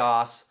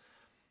chaos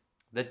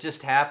that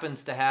just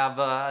happens to have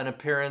an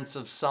appearance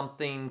of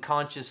something,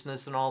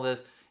 consciousness and all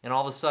this, and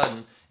all of a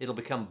sudden it'll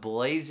become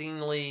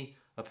blazingly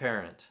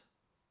apparent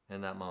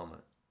in that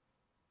moment.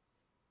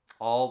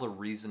 All the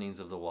reasonings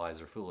of the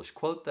wise are foolish.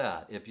 Quote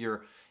that. If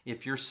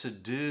you're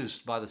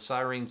seduced by the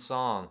siren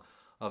song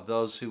of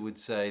those who would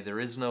say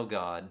there is no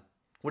God,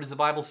 what does the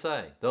Bible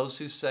say? Those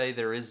who say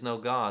there is no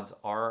God,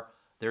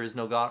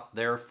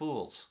 they're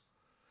fools.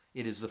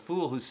 It is the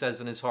fool who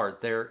says in his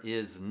heart, there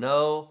is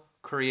no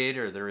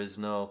creator, there is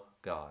no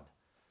God.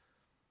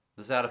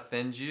 Does that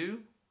offend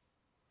you?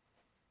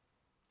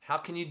 How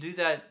can you do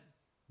that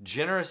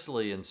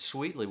generously and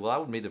sweetly? Well, that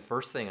would be the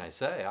first thing I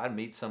say. I'd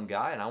meet some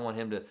guy and I want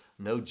him to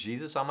know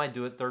Jesus. I might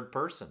do it third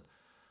person.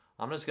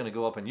 I'm just going to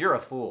go up and you're a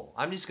fool.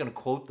 I'm just going to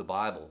quote the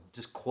Bible.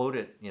 Just quote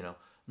it,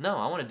 No,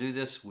 I want to do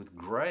this with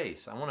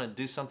grace. I want to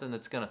do something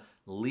that's going to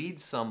lead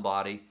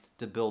somebody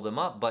to build them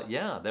up. But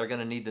yeah, they're going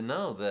to need to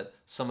know that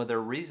some of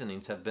their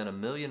reasonings have been a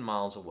million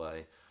miles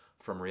away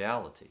from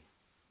reality.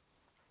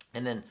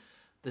 And then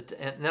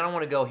I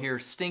want to go here,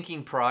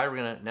 stinking pride. We're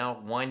going to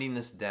now winding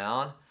this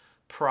down.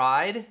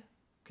 Pride.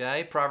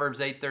 Okay,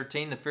 Proverbs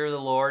 8:13, the fear of the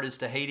Lord is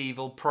to hate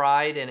evil,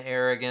 pride and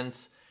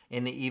arrogance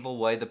in the evil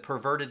way, the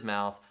perverted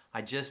mouth.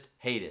 I just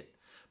hate it.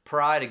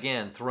 Pride,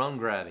 again, throne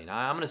grabbing.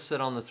 I'm going to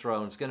sit on the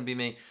throne. It's going to be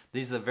me.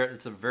 It's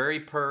the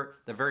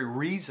very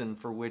reason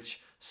for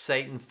which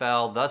Satan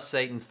fell. Thus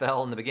Satan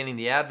fell in the beginning,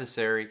 the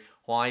adversary.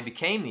 Why he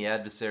became the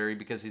adversary?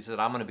 Because he said,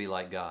 I'm going to be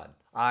like God.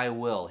 I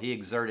will. He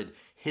exerted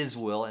his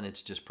will, and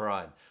it's just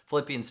pride.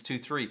 Philippians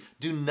 2:3,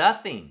 do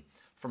nothing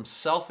from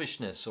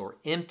selfishness or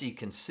empty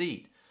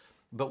conceit,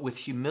 but with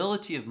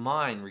humility of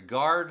mind,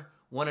 regard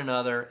one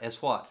another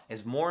as what?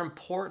 As more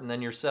important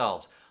than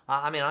yourselves.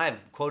 I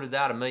have quoted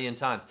that a million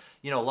times.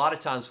 A lot of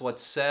times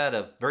what's said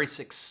of very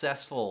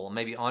successful,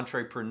 maybe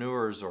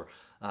entrepreneurs or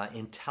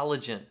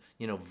intelligent,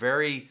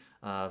 very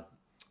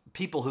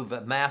people who've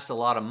amassed a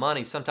lot of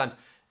money, sometimes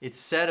it's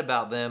said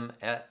about them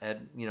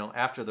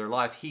after their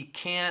life, he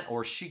can't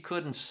or she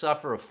couldn't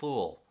suffer a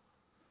fool.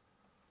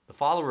 The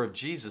follower of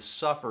Jesus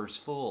suffers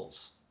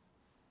fools.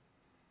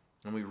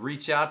 And we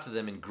reach out to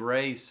them in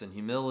grace and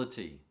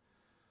humility.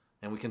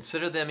 And we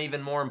consider them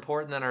even more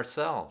important than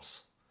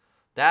ourselves.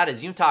 That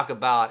is, you talk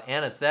about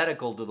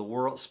antithetical to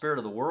the spirit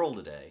of the world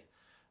today.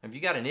 If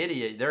you got an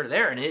idiot,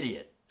 they're an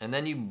idiot. And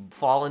then you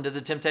fall into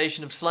the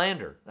temptation of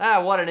slander.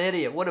 What an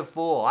idiot, what a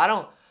fool.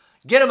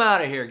 Get him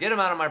out of here. Get him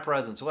out of my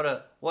presence. What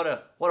a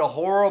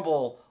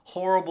horrible,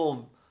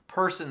 horrible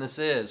person this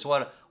is.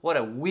 What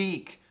a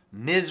weak,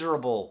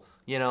 miserable,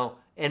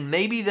 and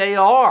maybe they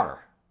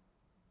are.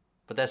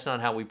 But that's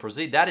not how we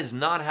proceed. That is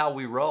not how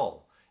we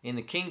roll. In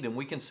the kingdom,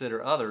 we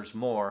consider others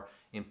more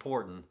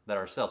important than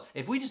ourselves.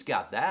 If we just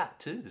got that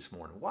too this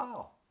morning,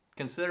 wow.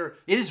 It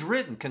is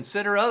written,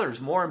 consider others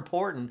more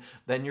important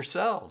than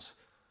yourselves.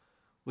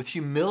 With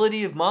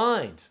humility of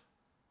mind.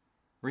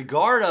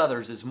 Regard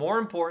others as more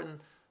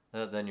important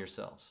than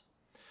yourselves.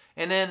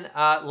 And then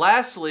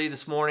lastly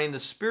this morning, the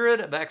spirit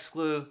of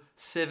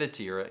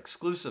exclusivity or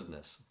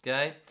exclusiveness.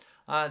 Okay?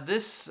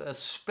 This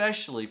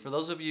especially for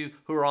those of you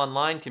who are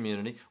online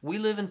community, we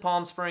live in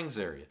Palm Springs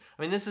area.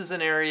 I mean, this is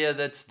an area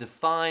that's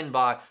defined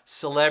by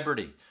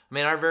celebrity. I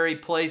mean, our very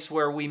place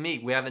where we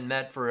meet, we haven't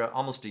met for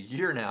almost a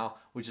year now,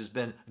 which has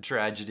been a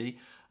tragedy,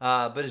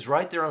 but it's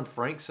right there on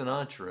Frank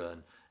Sinatra.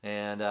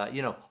 And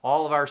you know,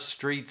 all of our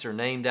streets are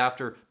named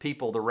after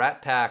people, the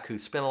Rat Pack, who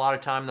spent a lot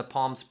of time in the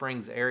Palm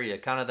Springs area,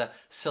 kind of the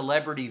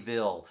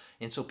Celebrityville.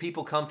 And so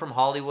people come from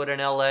Hollywood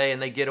and LA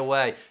and they get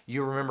away.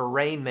 You remember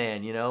Rain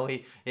Man, you know,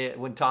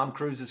 when Tom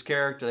Cruise's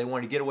character, they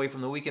wanted to get away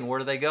from the weekend. Where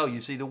do they go? You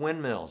see the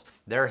windmills.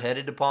 They're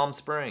headed to Palm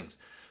Springs.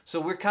 So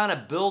we're kind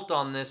of built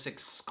on this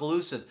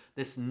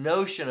this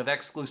notion of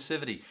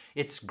exclusivity.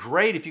 It's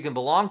great if you can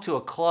belong to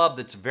a club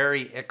that's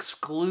very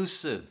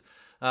exclusive,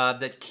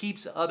 that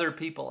keeps other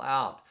people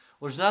out.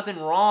 Well, there's nothing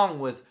wrong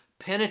with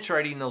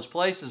penetrating those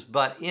places,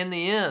 but in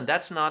the end,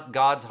 that's not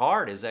God's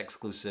heart is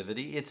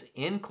exclusivity, it's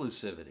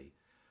inclusivity.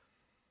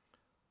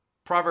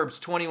 Proverbs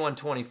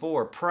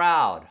 21:24,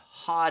 proud,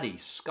 haughty,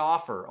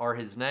 scoffer are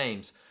his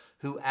names,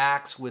 who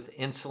acts with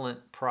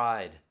insolent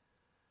pride.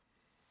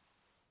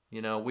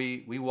 You know,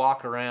 we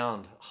walk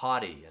around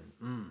haughty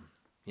and,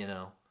 you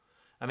know.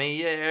 I mean,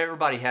 yeah,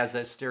 everybody has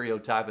that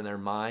stereotype in their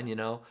mind, you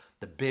know,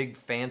 the big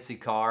fancy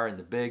car and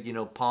the big, you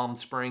know, Palm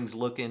Springs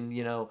looking,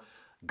 you know,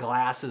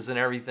 glasses and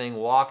everything,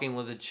 walking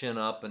with a chin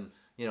up and,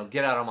 you know,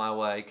 get out of my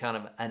way, kind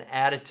of an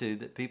attitude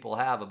that people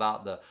have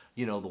about the,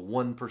 you know, the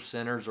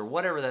 1%ers or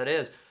whatever that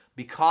is.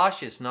 Be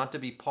cautious not to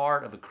be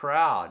part of a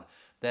crowd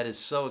that is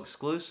so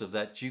exclusive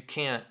that you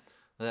can't,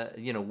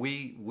 you know,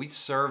 we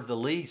serve the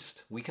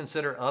least. We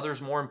consider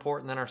others more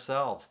important than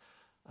ourselves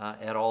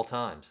at all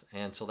times.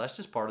 And so that's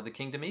just part of the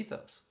kingdom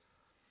ethos.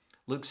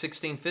 Luke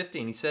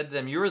 16:15, he said to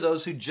them, you are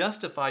those who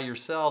justify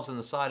yourselves in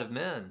the sight of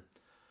men,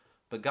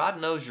 but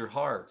God knows your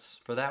hearts.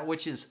 For that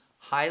which is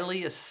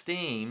highly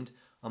esteemed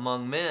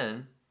among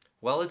men,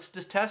 well, it's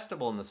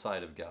detestable in the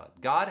sight of God.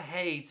 God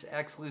hates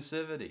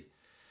exclusivity.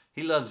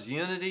 He loves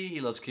unity.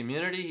 He loves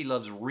community. He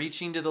loves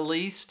reaching to the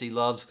least. He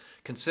loves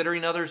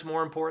considering others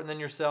more important than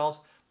yourselves.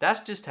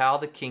 That's just how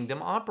the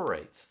kingdom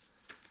operates.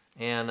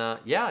 And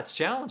yeah, it's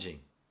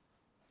challenging.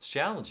 It's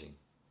challenging.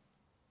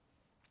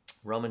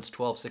 Romans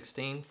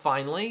 12:16.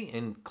 Finally,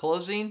 in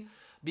closing,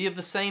 be of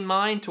the same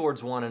mind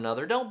towards one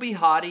another. Don't be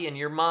haughty in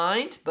your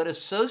mind, but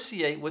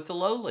associate with the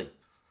lowly.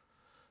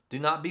 Do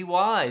not be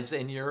wise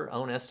in your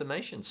own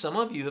estimation. Some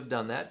of you have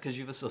done that because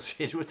you've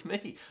associated with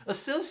me.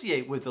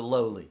 Associate with the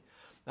lowly.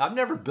 I've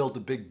never built a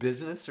big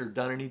business or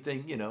done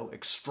anything, you know,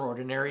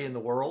 extraordinary in the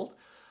world.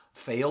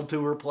 Failed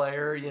tour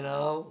player, you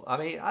know. I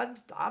mean,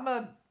 I'm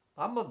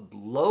a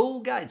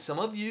low guy. Some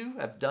of you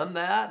have done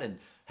that and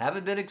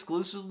haven't been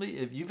exclusively.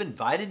 If you've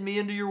invited me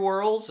into your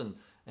worlds,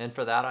 and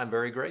for that I'm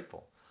very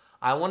grateful.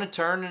 I want to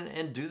turn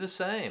and do the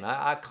same.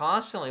 I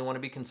constantly want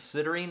to be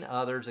considering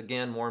others,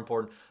 again, more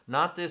important,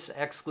 not this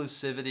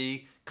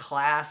exclusivity,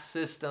 class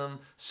system,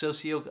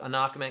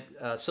 socioeconomic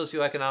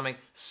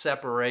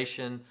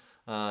separation,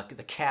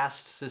 the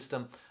caste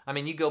system. I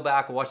mean, you go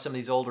back and watch some of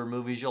these older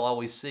movies, you'll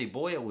always see,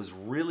 boy, it was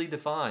really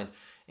defined.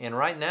 And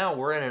right now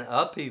we're in an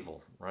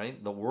upheaval,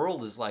 right? The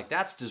world is like,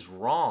 that's just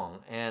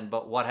wrong.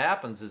 But what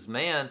happens is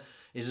man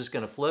is just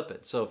going to flip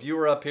it. So if you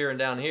were up here and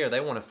down here,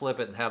 they want to flip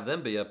it and have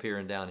them be up here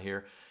and down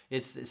here.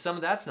 Some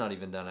of that's not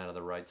even done out of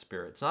the right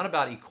spirit. It's not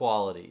about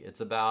equality.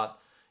 It's about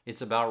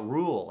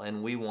rule,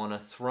 and we want to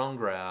throne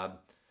grab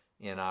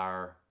in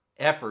our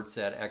efforts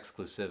at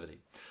exclusivity.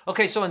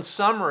 Okay, so in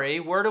summary,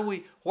 where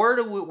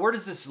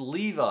does this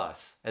leave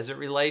us as it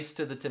relates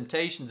to the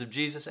temptations of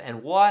Jesus,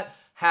 and what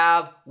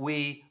have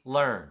we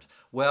learned?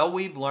 Well,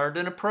 we've learned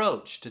an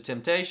approach to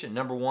temptation.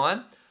 Number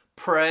one,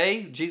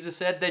 pray. Jesus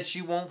said that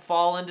you won't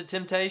fall into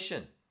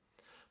temptation.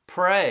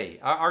 Pray.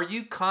 Are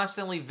you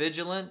constantly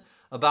vigilant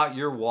about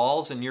your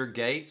walls and your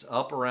gates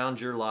up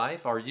around your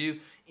life? Are you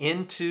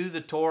into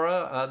the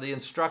Torah, the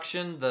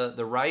instruction,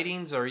 the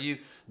writings?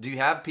 Do you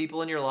have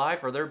people in your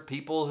life? Are there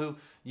people who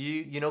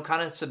you know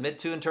kind of submit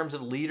to in terms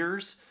of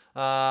leaders?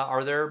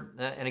 Are there,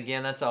 and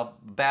again, that's a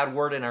bad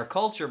word in our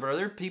culture, but are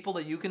there people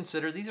that you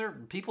consider, these are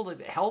people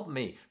that help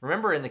me?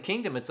 Remember, in the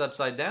kingdom, it's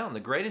upside down. The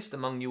greatest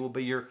among you will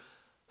be your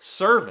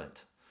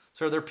servant.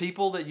 So are there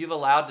people that you've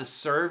allowed to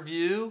serve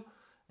you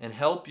and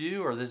help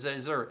you? Or is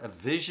there a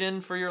vision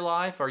for your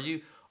life? Are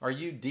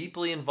you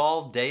deeply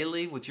involved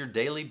daily with your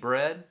daily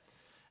bread?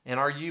 And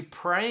are you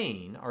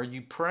praying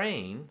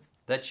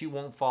that you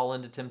won't fall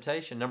into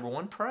temptation? Number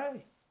one,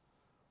 pray.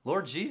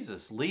 Lord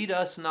Jesus, lead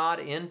us not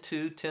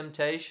into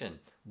temptation.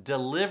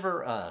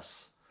 Deliver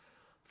us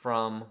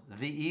from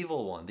the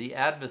evil one, the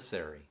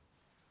adversary,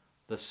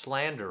 the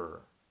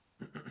slanderer.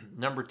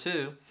 Number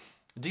two,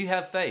 do you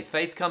have faith?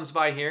 Faith comes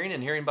by hearing,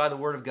 and hearing by the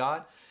word of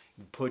God.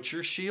 Put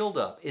your shield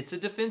up. It's a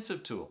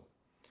defensive tool.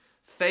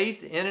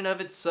 Faith in and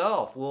of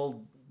itself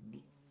will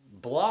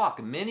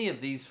block many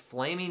of these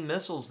flaming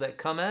missiles that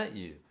come at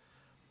you.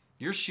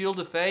 Your shield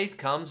of faith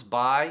comes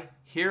by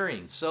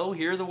hearing. So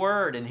hear the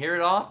word and hear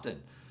it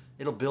often.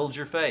 It'll build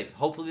your faith.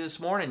 Hopefully this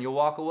morning you'll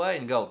walk away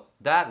and go,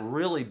 that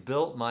really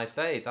built my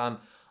faith.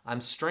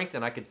 I'm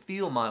strengthened. I could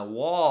feel my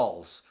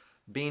walls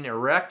being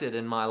erected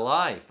in my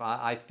life.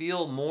 I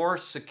feel more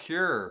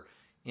secure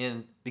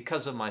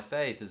because of my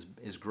faith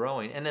is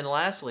growing. And then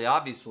lastly,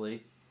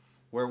 obviously,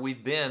 where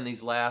we've been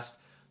these last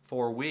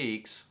 4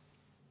 weeks,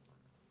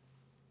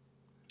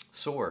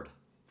 sword,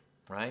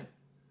 right?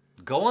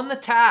 Go on the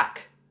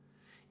attack.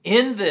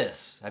 End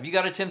this. Have you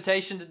got a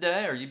temptation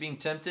today? Are you being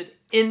tempted?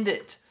 End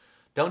it.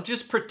 Don't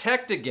just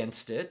protect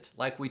against it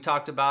like we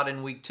talked about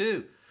in week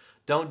 2.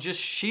 Don't just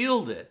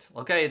shield it.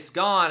 Okay, it's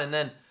gone, and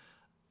then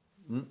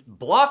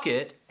block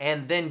it,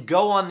 and then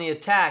go on the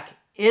attack.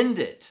 End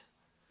it.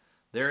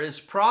 There is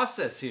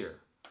process here.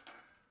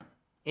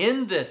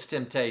 End this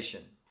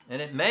temptation.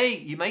 And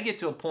you may get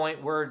to a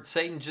point where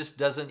Satan just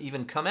doesn't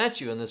even come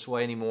at you in this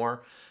way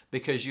anymore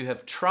because you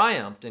have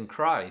triumphed in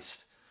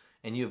Christ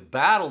and you've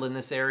battled in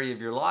this area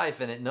of your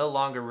life, and it no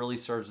longer really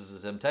serves as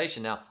a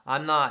temptation. Now,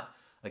 I'm not,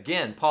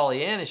 again,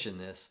 Pollyannish in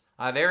this.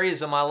 I have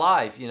areas of my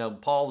life,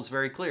 Paul was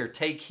very clear,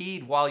 take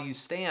heed while you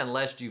stand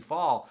lest you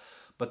fall.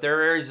 But there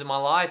are areas of my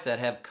life that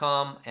have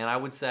come, and I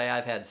would say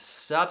I've had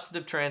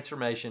substantive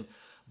transformation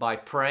by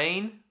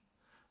praying,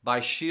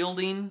 by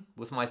shielding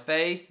with my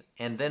faith,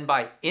 and then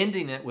by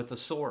ending it with the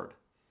sword.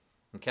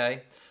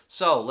 Okay?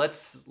 So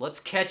let's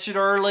catch it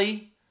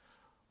early.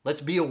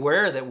 Let's be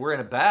aware that we're in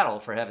a battle,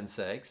 for heaven's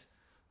sakes.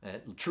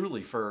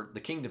 Truly for the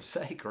kingdom's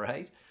sake,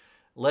 right?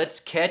 Let's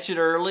catch it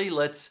early.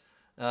 Let's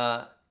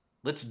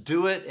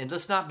do it, and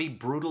let's not be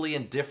brutally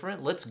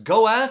indifferent. Let's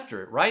go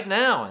after it right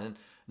now and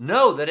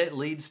know that it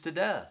leads to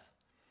death.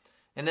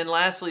 And then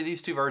lastly,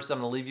 these 2 verses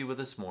I'm going to leave you with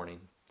this morning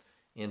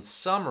in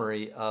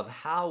summary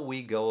of how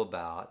we go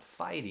about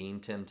fighting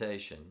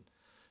temptation.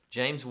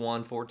 James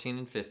 1, 14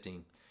 and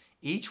 15.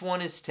 Each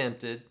one is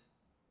tempted.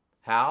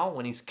 How?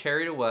 When he's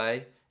carried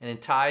away and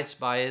enticed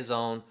by his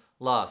own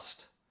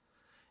lust.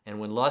 And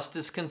when lust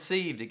is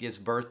conceived, it gives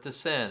birth to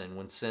sin. And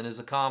when sin is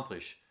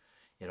accomplished,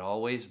 it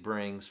always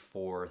brings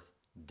forth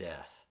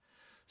death.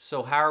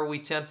 So how are we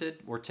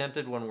tempted? We're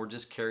tempted when we're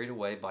just carried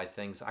away by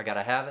things. I got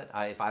to have it.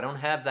 If I don't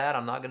have that,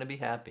 I'm not going to be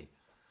happy.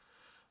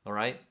 All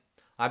right?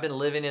 I've been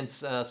living in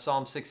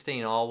Psalm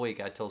 16 all week.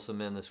 I told some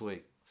men this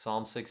week.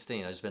 Psalm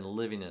 16. I've just been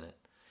living in it.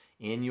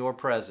 In your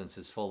presence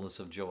is fullness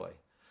of joy.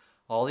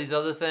 All these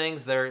other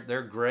things,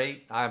 they're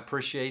great. I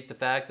appreciate the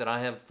fact that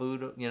I have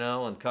food,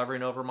 and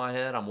covering over my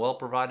head. I'm well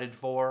provided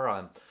for.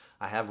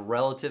 I have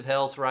relative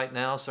health right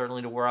now,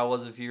 certainly to where I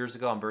was a few years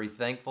ago. I'm very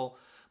thankful.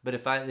 But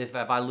if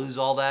I lose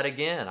all that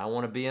again, I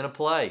want to be in a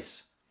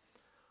place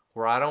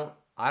where I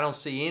don't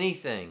see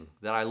anything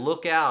that I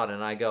look out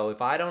and I go,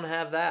 if I don't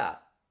have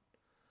that,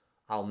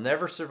 I'll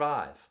never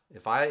survive.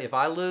 If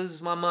I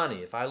lose my money,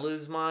 if I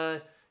lose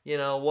my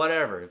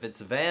whatever, if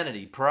it's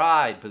vanity,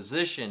 pride,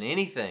 position,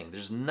 anything,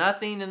 there's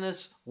nothing in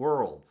this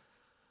world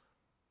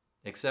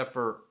except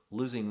for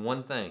losing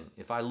one thing.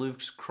 If I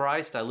lose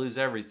Christ, I lose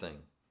everything.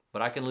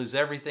 But I can lose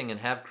everything and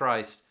have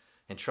Christ,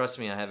 and trust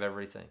me, I have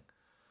everything.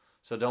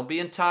 So don't be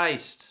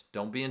enticed.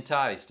 Don't be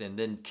enticed and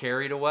then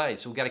carried away.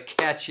 So we've got to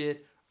catch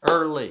it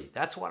early.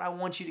 That's what I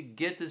want you to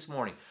get this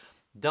morning.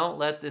 Don't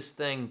let this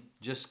thing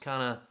just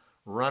kind of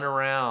run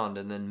around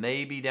and then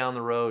maybe down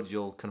the road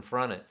you'll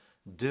confront it.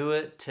 Do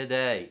it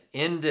today.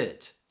 End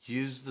it.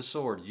 Use the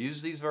sword.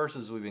 Use these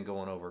verses we've been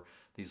going over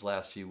these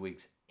last few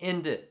weeks.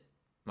 End it,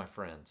 my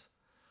friends.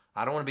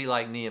 I don't want to be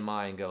like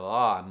Nehemiah and go,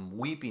 I'm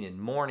weeping and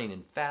mourning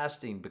and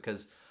fasting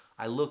because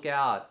I look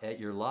out at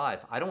your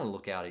life. I don't want to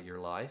look out at your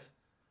life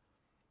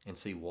and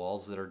see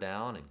walls that are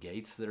down and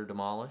gates that are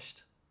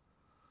demolished.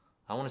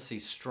 I want to see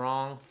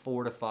strong,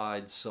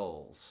 fortified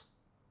souls,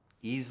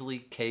 easily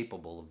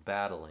capable of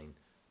battling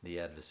the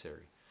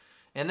adversary.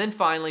 And then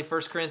finally,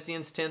 1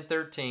 Corinthians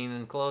 10:13,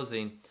 in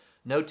closing,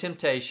 no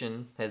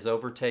temptation has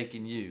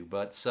overtaken you,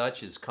 but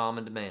such is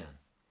common to man.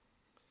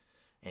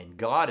 And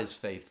God is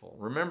faithful.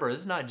 Remember,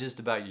 it's not just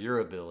about your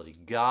ability.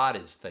 God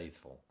is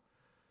faithful,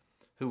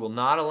 who will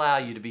not allow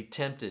you to be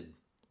tempted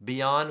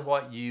beyond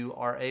what you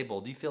are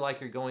able. Do you feel like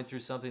you're going through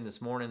something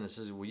this morning that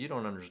says, well, you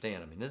don't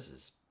understand? I mean, this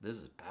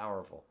is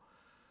powerful.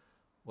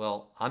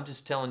 Well, I'm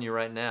just telling you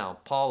right now,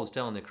 Paul was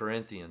telling the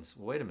Corinthians,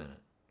 wait a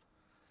minute.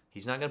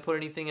 He's not going to put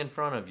anything in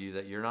front of you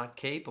that you're not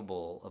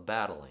capable of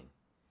battling.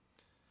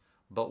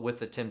 But with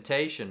the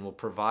temptation will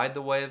provide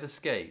the way of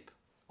escape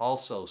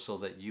also so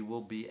that you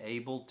will be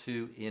able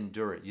to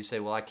endure it. You say,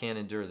 well, I can't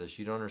endure this.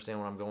 You don't understand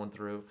what I'm going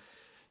through.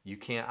 You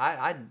can't.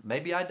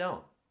 Maybe I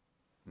don't.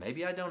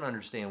 Maybe I don't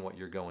understand what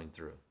you're going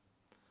through.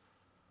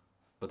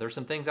 But there's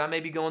some things I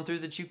may be going through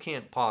that you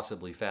can't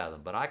possibly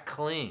fathom. But I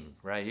cling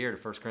right here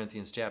to 1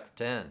 Corinthians chapter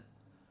 10.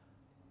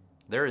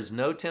 There is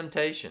no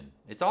temptation.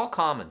 It's all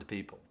common to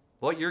people.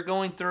 What you're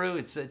going through,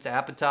 it's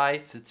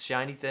appetites, it's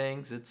shiny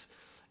things,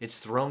 it's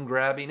throne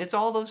grabbing, it's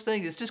all those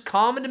things. It's just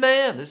common to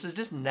man. This is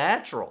just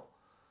natural.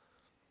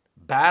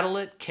 Battle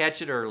it,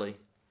 catch it early.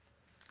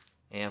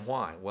 And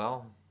why?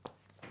 Well,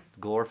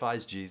 it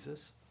glorifies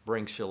Jesus,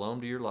 brings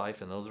shalom to your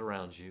life and those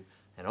around you,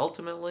 and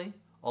ultimately,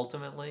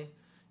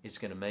 it's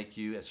going to make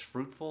you as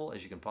fruitful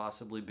as you can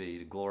possibly be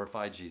to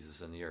glorify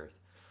Jesus in the earth.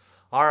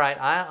 All right,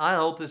 I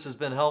hope this has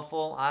been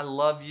helpful. I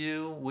love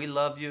you. We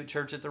love you at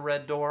Church at the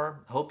Red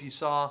Door. Hope you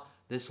saw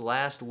this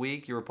last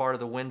week. You were part of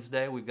the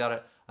Wednesday. We've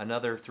got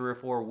another 3 or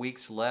 4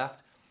 weeks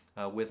left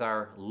with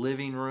our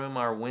living room,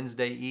 our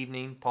Wednesday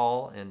evening.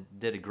 Paul and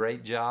did a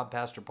great job,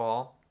 Pastor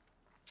Paul,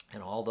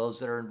 and all those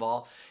that are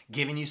involved,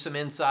 giving you some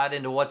insight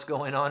into what's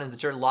going on in the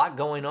church. A lot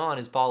going on,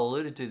 as Paul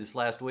alluded to this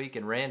last week,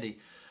 and Randy.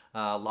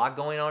 A lot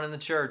going on in the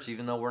church,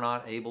 even though we're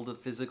not able to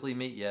physically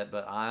meet yet,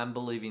 but I'm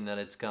believing that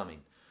it's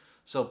coming.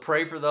 So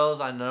pray for those.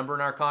 A number in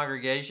our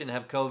congregation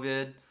have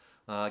COVID.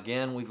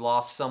 Again, we've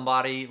lost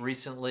somebody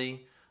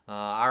recently.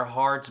 Our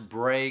hearts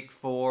break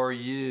for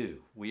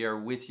you. We are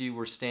with you.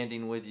 We're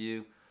standing with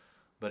you.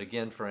 But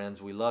again,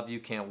 friends, we love you.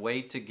 Can't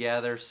wait to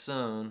gather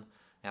soon.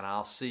 And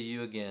I'll see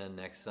you again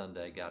next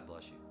Sunday. God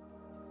bless you.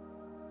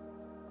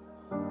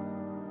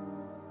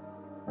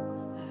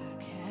 I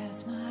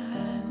cast my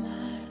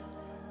mind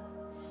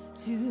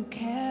to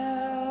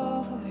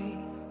Calvary,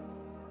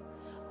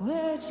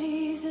 where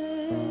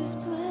Jesus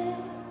bled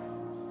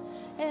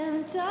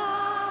and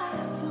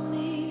died for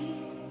me.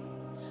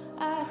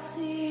 I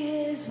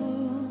see his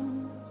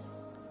wounds,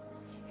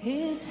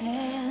 his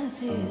hands,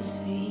 his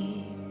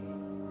feet,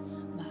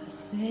 my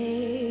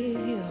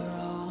Savior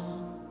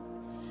on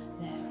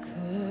that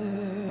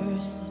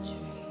cursed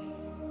tree.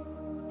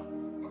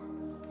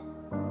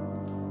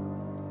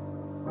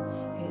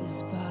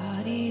 His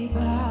body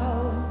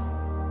bowed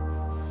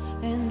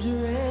and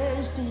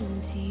drenched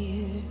in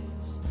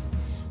tears,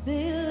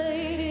 they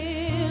laid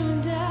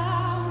him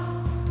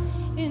down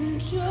in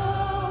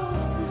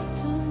Joseph's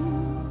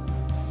tomb,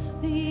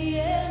 the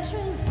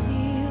entrance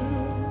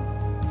sealed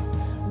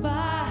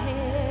by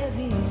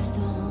heavy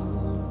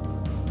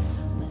stone.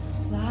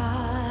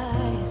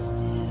 Messiah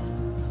still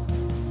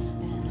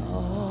and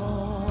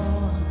all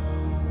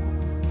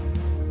alone.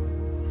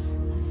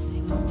 I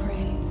sing oh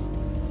praise,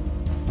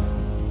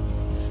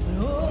 but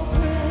oh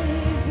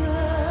praise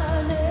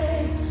the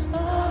name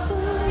of the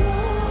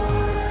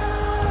Lord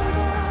our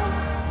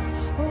God.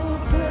 Oh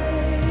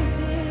praise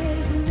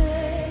his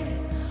name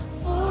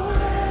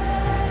forevermore.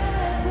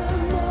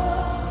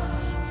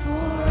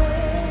 For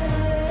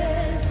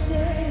endless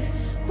days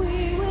we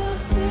will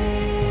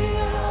sing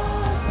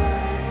your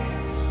praise,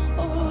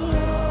 oh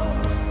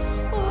Lord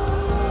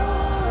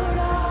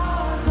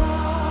our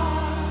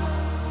God.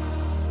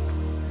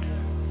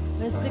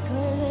 Let's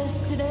declare this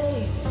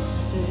today.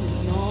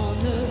 And on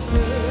the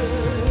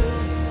third,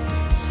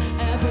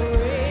 at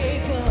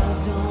break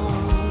of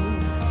dawn,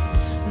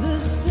 the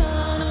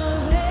Son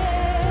of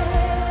Heaven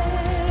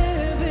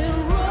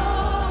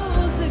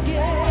rose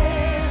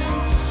again.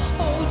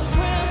 Oh,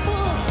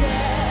 trample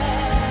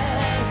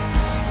death,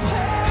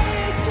 where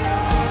is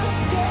your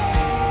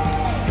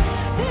sting?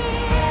 The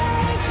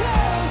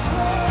angels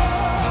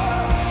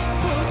roar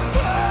for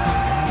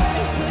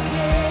Christ the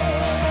King.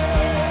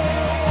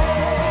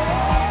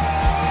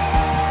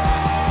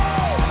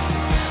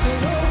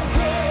 And oh,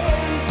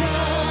 praise the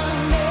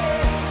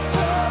name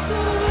of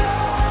the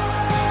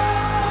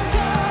Lord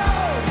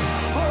God.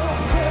 Oh,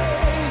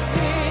 praise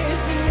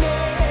his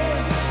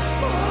name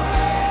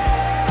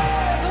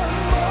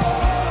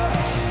forevermore.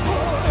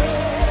 For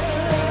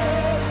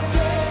endless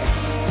days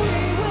we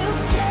will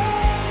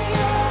sing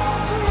your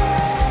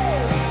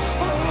praise,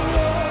 oh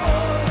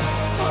Lord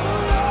our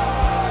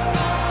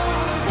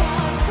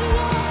God. Sing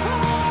your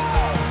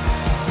praise.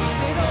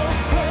 And oh,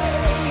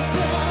 praise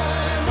the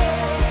name of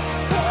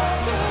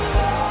the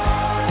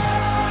Lord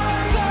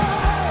our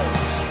God.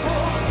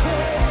 Oh,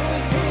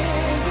 praise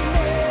his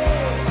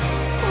name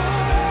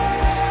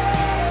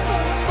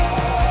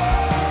forevermore. For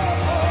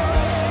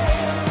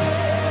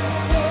endless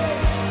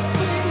days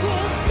we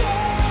will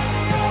sing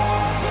your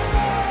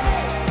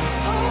praise,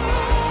 oh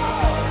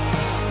Lord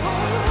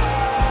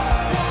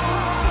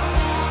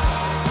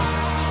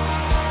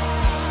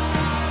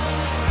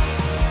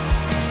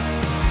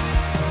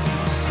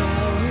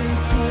shall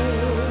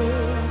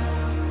return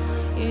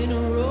in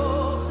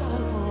robes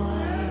of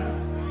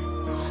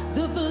white.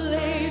 The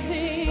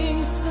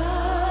blazing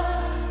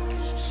sun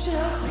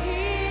shall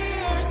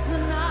pierce the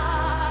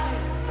night,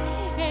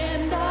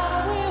 and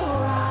I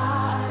will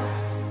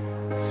rise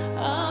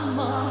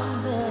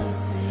among the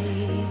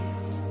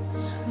saints,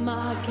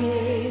 my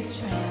gaze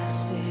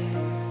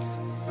transfixed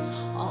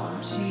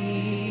on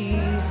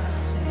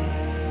Jesus'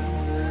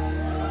 face.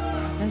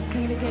 Let's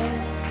sing it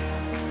again.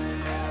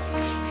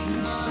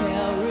 He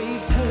shall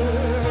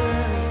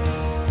return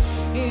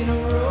in a